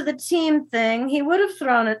into the team thing, he would have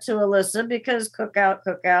thrown it to Alyssa because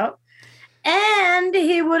cookout. And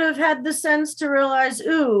he would have had the sense to realize,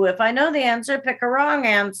 ooh, if I know the answer, pick a wrong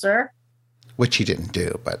answer. Which he didn't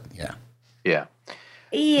do, but yeah. Yeah.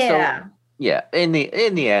 Yeah. So, yeah. In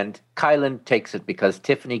the end, Kylan takes it because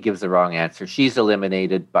Tiffany gives the wrong answer. She's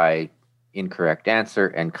eliminated by incorrect answer,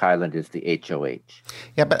 and Kylan is the HOH.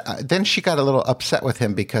 Yeah, but then she got a little upset with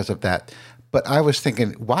him because of that. But I was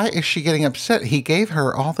thinking, why is she getting upset? He gave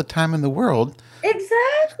her all the time in the world.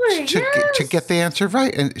 Exactly. To get the answer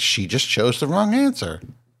right, and she just chose the wrong answer.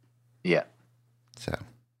 Yeah. So.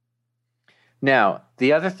 Now,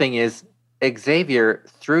 the other thing is Xavier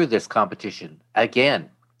threw this competition again.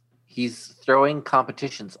 He's throwing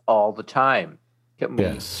competitions all the time.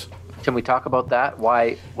 Can we talk about that?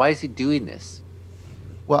 Why is he doing this?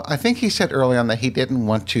 Well, I think he said early on that he didn't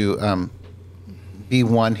want to be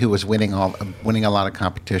one who was winning a lot of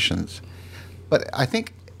competitions. But I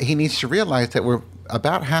think he needs to realize that we're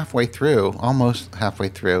about halfway through, almost halfway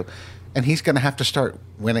through, and he's going to have to start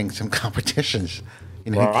winning some competitions.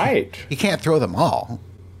 You know, right. He can't throw them all.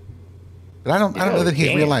 But I don't know that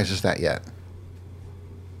he realizes that yet.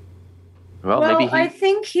 Well, maybe I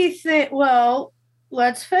think well,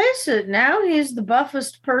 let's face it. Now he's the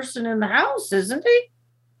buffest person in the house, isn't he?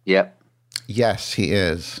 Yep. Yes, he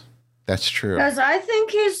is. That's true. Because I think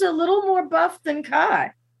he's a little more buff than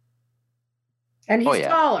Kai. And he's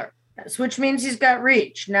taller, which means he's got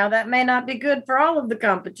reach. Now, that may not be good for all of the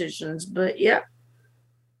competitions, but yeah.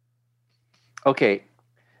 Okay,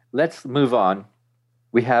 let's move on.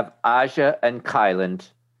 We have Aja and Kylan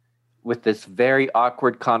with this very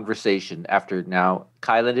awkward conversation after now.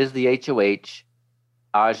 Kylan is the HOH.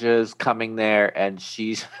 Aja's coming there, and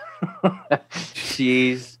she's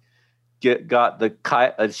got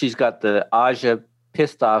the Aja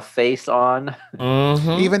pissed off face on.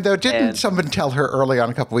 Mm-hmm. Even though didn't someone tell her early on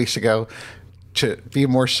a couple weeks ago to be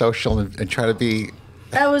more social and try to be.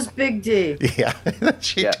 That was Big D. Yeah,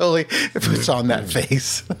 she totally puts on that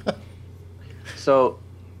face. So,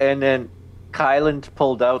 and then Kylan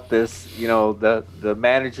pulled out this, the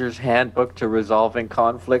manager's handbook to resolving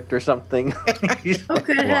conflict or something. Oh,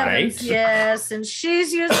 good heavens, yes. And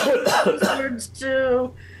she's using these words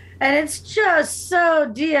too. And it's just so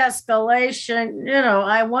de-escalation.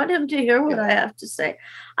 I want him to hear what I have to say.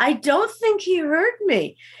 I don't think he heard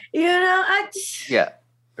me. Yeah,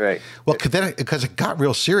 right. Well, because it got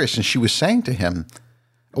real serious, and she was saying to him,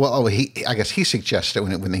 I guess he suggested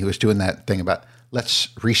when he was doing that thing about let's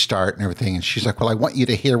restart and everything, and she's like, well, I want you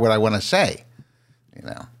to hear what I want to say,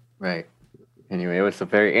 Right. Anyway, it was a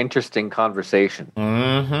very interesting conversation.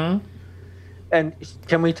 Mm-hmm. And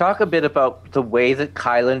can we talk a bit about the way that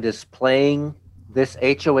Kylan is playing this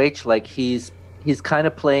HOH? Like he's kind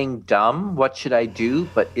of playing dumb. What should I do?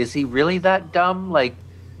 But is he really that dumb? Like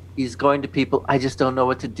he's going to people, I just don't know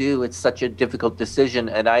what to do. It's such a difficult decision,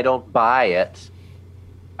 and I don't buy it.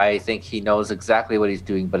 I think he knows exactly what he's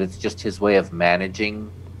doing, but it's just his way of managing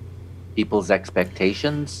people's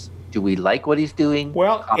expectations. Do we like what he's doing?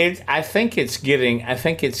 Well, I think it's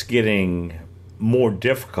getting more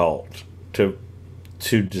difficult to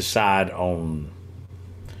decide on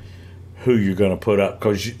who you're going to put up,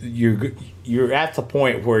 because you're at the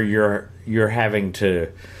point where you're having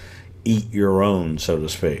to eat your own, so to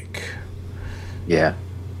speak. Yeah.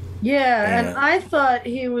 Yeah, and I thought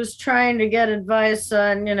he was trying to get advice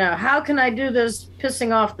on, how can I do this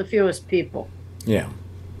pissing off the fewest people? Yeah.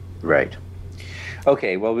 Right.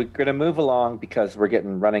 Okay, well, we're going to move along because we're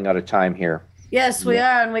running out of time here. Yes, we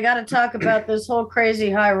are, and we got to talk about this whole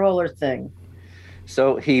crazy high roller thing.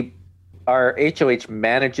 So our HOH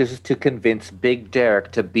manages to convince Big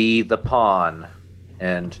Derek to be the pawn,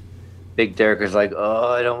 and Big Derek is like, oh,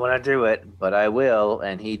 I don't want to do it, but I will,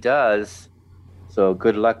 and he does. So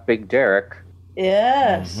good luck, Big Derek.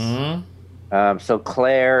 Yes. Mm-hmm. So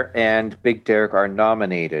Claire and Big Derek are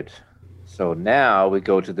nominated. So now we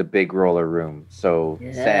go to the big roller room. So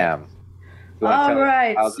Sam, you want to tell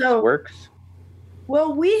us how this works?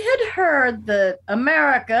 Well, we had heard that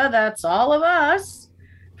America, that's all of us,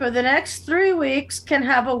 for the next 3 weeks can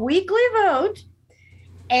have a weekly vote,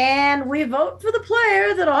 and we vote for the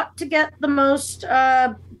player that ought to get the most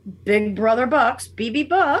Big Brother bucks, BB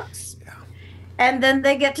bucks, and then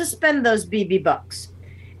they get to spend those BB bucks.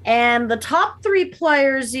 And the top 3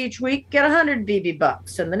 players each week get 100 BB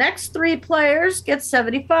bucks, and the next 3 players get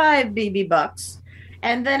 75 BB bucks.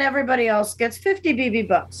 And then everybody else gets 50 BB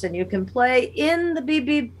bucks, and you can play in the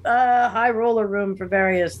BB high roller room for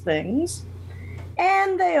various things.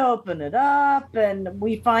 And they open it up, and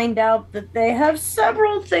we find out that they have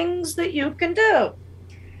several things that you can do.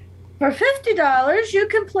 For $50, you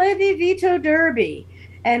can play the Veto Derby.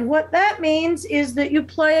 And what that means is that you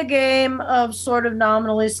play a game of sort of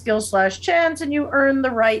nominally skill/chance, and you earn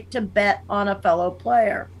the right to bet on a fellow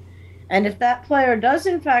player. And if that player does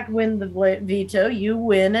in fact win the veto, you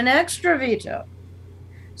win an extra veto.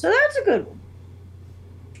 So that's a good one.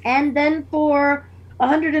 And then for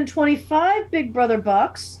 125 Big Brother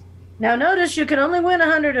bucks, now notice you can only win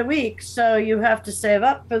 100 a week, so you have to save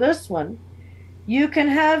up for this one. You can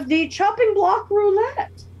have the chopping block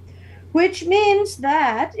roulette, which means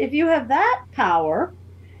that if you have that power,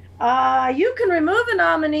 you can remove a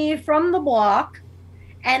nominee from the block,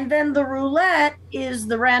 and then the roulette is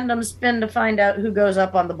the random spin to find out who goes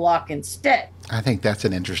up on the block instead. I think that's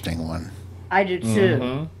an interesting one. I do too.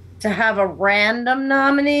 Mm-hmm. To have a random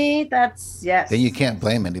nominee, that's, yes. Then you can't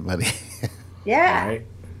blame anybody. Yeah. Right.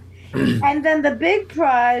 And then the big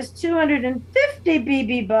prize, 250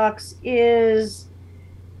 BB bucks, is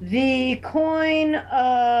the coin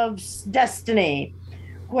of destiny,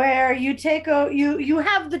 where you take you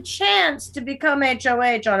have the chance to become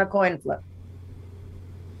HOH on a coin flip.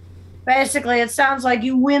 Basically, it sounds like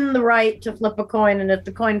you win the right to flip a coin, and if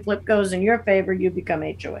the coin flip goes in your favor, you become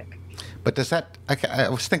HOH. But does that? I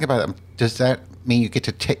was thinking about it. Does that mean you get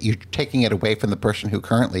to you're taking it away from the person who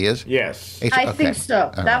currently is? Yes, I think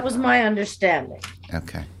so. That was my understanding.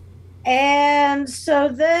 Okay. And so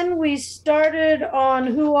then we started on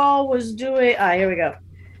who all was doing. Here we go.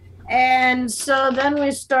 And so then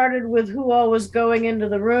we started with who all was going into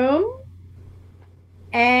the room.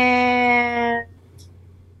 And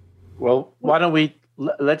well, why don't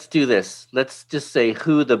let's do this. Let's just say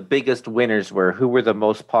who the biggest winners were. Who were the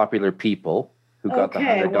most popular people who got the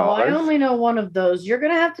 $100? Well, I only know one of those. You're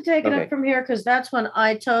going to have to take it up from here, because that's when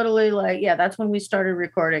I totally that's when we started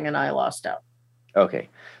recording and I lost out. Okay.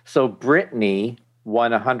 So Brittany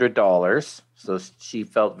won $100. So she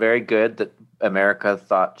felt very good that America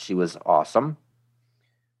thought she was awesome.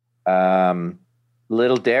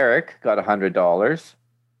 Little Derek got $100,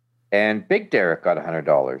 and Big Derek got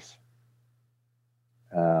 $100.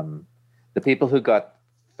 The people who got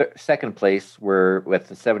second place were with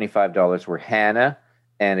the $75 were Hannah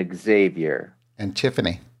and Xavier and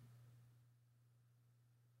Tiffany.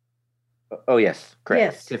 Oh yes,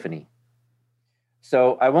 correct. Yes. Tiffany.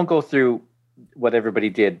 So I won't go through what everybody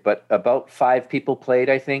did, but about 5 people played,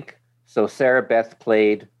 I think. So Sarah Beth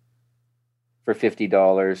played for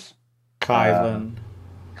 $50. Kylan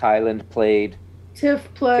played.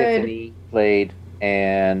 Tiff played. Tiffany played,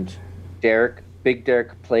 and Big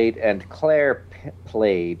Derek played, and Claire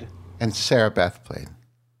played. And Sarah Beth played.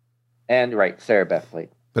 And Sarah Beth played.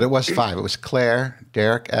 But it was 5. It was Claire,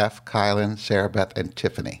 Derek F., Kylan, Sarah Beth, and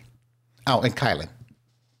Tiffany. Oh, and Kylan.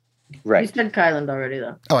 Right. You said Kylan already,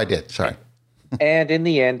 though. Oh, I did. Sorry. And in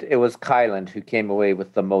the end, it was Kylan who came away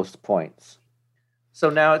with the most points. So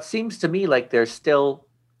now it seems to me like there's still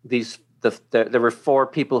there were 4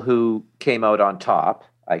 people who came out on top,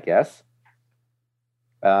 I guess.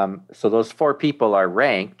 So those 4 people are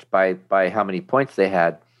ranked by how many points they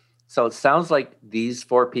had. So it sounds like these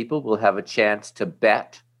 4 people will have a chance to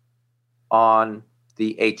bet on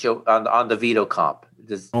the on the veto comp.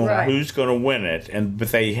 Who's going to win it? But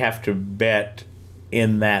they have to bet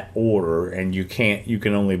in that order, and you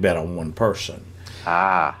can only bet on one person.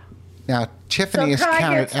 Now Tiffany is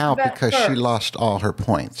counted out because she lost all her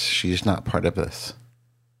points. She's not part of this.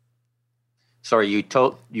 Sorry,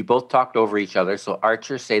 you both talked over each other. So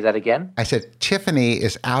Archer, say that again. I said Tiffany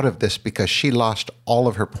is out of this because she lost all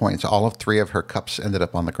of her points. All of 3 of her cups ended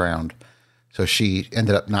up on the ground. So she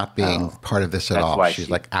ended up not being part of this at all.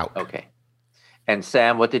 She's out. Okay. And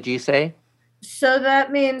Sam, what did you say? So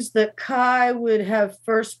that means that Kai would have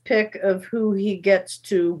first pick of who he gets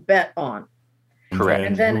to bet on. Correct.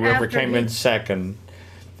 And then whoever came in second,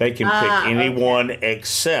 they can pick anyone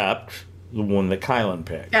except the one that Kylan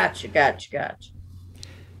picked. Gotcha.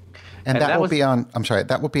 And that will be on. I'm sorry.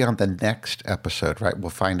 That will be on the next episode, right? We'll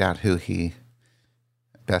find out who he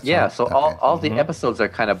bets on. So all the episodes are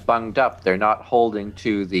kind of bunged up. They're not holding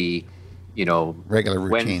to the, regular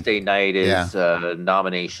routine. Wednesday night is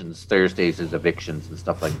nominations, Thursdays is evictions and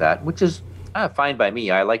stuff like that, which is fine by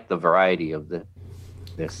me. I like the variety of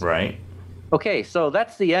this. Right. Okay, so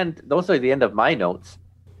that's the end. Those are the end of my notes.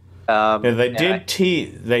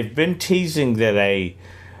 They've been teasing that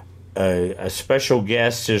a special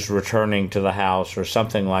guest is returning to the house or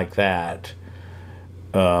something like that.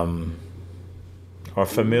 Or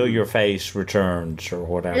familiar face returns or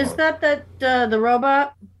whatever. Is that the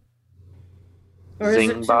robot? Or is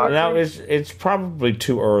it too early? No, it's probably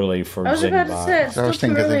too early for Zingbot. I was about to say, it's still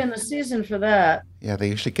too early in the season for that. Yeah, they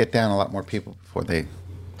usually get down a lot more people before they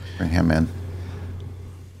bring him in.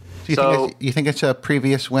 Do you think it's a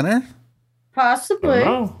previous winner? Possibly.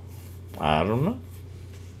 I don't know.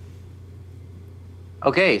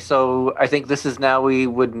 Okay, so I think this is now we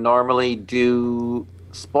would normally do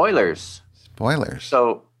spoilers.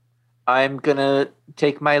 So I'm going to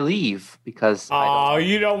take my leave because...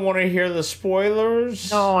 you don't want to hear the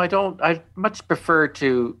spoilers? No, I don't. I much prefer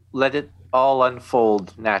to let it all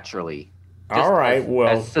unfold naturally. All right,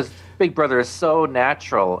 as Big Brother is so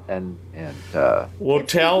natural and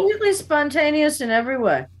it's completely spontaneous in every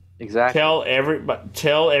way. Exactly. Tell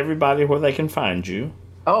everybody where they can find you.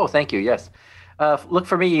 Oh, thank you. Yes. Look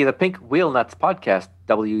for me, the Pink Wheel Nuts podcast,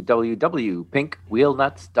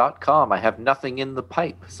 www.pinkwheelnuts.com. I have nothing in the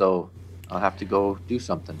pipe, so I'll have to go do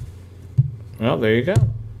something. Well, there you go.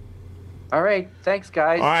 All right. Thanks,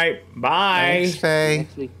 guys. All right. Bye. Thanks,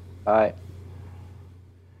 Faye. Bye.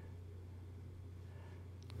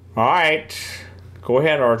 All right. Go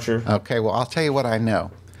ahead, Archer. Okay, well, I'll tell you what I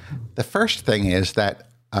know. The first thing is that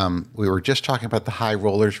we were just talking about the High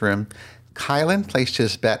Rollers room. Kylan placed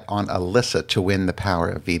his bet on Alyssa to win the power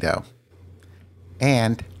of veto.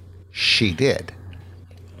 And she did.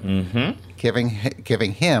 Mm-hmm.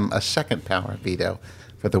 Giving him a second power of veto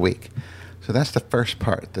for the week. So that's the first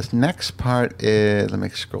part. This next part is, let me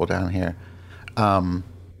scroll down here.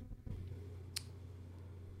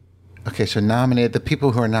 Okay, so the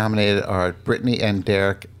people who are nominated are Brittany and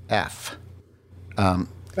Derek F. Right.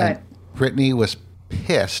 And Brittany was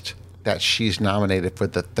pissed that she's nominated for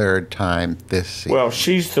the third time this season. Well,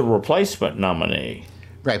 she's the replacement nominee.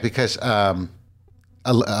 Right, because Alyssa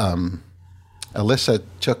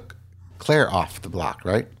took Claire off the block,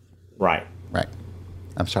 right? Right. Right.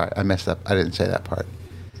 I'm sorry, I messed up. I didn't say that part.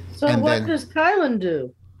 So what does Kylan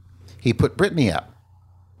do? He put Brittany up.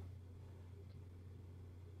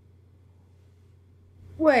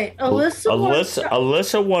 Wait,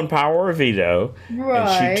 Alyssa won power of veto, right?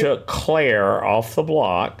 And she took Claire off the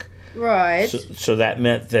block, right? So that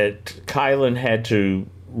meant that Kylan had to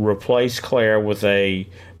replace Claire with a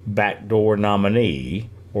backdoor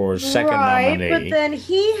nominee or a second nominee. But then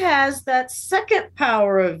he has that second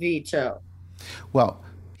power of veto. Well,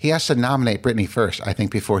 he has to nominate Brittany first, I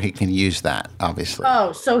think, before he can use that. Obviously.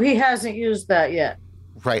 Oh, so he hasn't used that yet.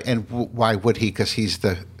 Right, and why would he? Because he's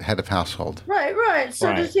the head of household. Right.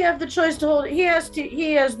 So does he have the choice to hold it? He has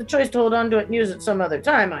the choice to hold on to it and use it some other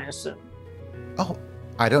time, I assume. Oh,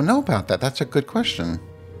 I don't know about that. That's a good question.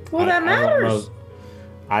 Well, that matters.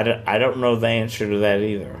 I don't know the answer to that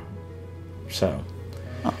either. So.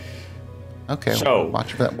 Oh. Okay. So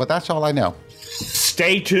watch for that. Well, that's all I know.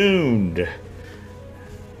 Stay tuned.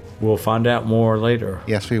 We'll find out more later.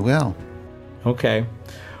 Yes, we will. Okay.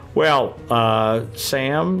 Well,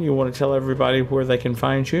 Sam, you want to tell everybody where they can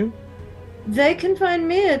find you? They can find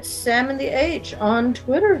me at Sam and the H on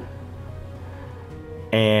Twitter.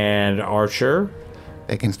 And Archer?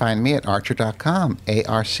 They can find me at archer.com,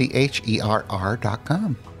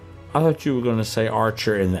 ARCHERR.com. I thought you were going to say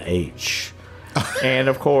Archer and the H. And,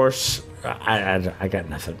 of course, I got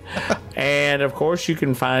nothing. And, of course, you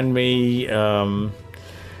can find me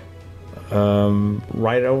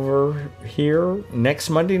right over here next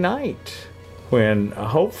Monday night when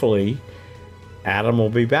hopefully Adam will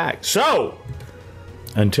be back. So,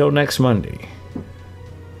 until next Monday,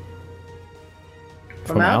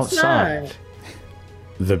 from outside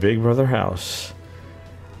the Big Brother house,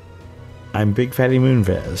 I'm Big Fatty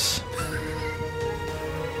Moonves.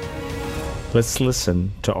 Let's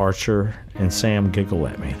listen to Archer and Sam giggle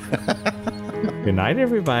at me. Good night,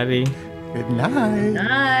 everybody. Good night. Good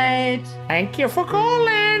night. Thank you for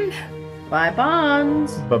calling. Bye,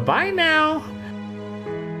 Bonds. Bye-bye now.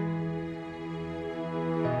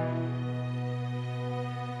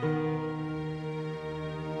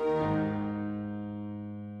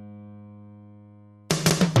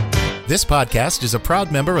 This podcast is a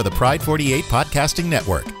proud member of the Pride 48 Podcasting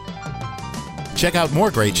Network. Check out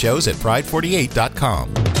more great shows at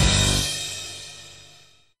pride48.com.